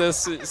here and get the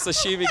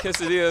sashimi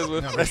quesadillas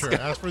with Yeah, for Fresco. sure.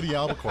 Ask for the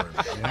Albacore.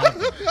 You have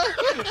to.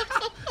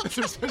 It's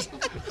their special.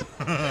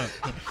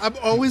 I'm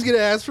always gonna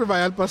ask for my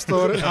al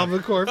pastor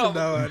albacore from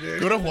now on, dude.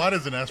 Go to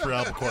Juarez and ask for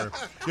Albacore.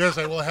 Yes,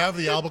 I will have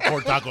the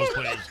Albacore tacos,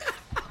 please.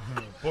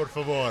 Por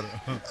favor.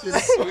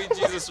 Sweet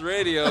Jesus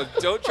Radio.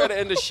 Don't try to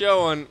end the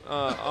show on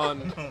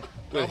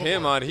with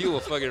him on. He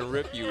will fucking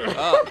rip you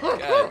up.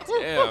 God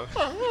damn.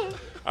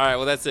 All right,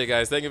 well, that's it,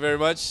 guys. Thank you very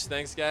much.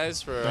 Thanks,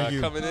 guys, for Thank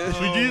you. coming in.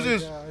 Sweet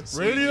Jesus.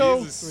 Sweet Radio.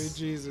 Jesus. Sweet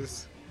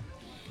Jesus.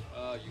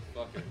 Oh, you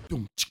fucker.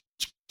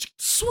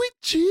 Sweet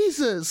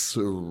Jesus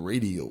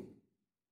Radio.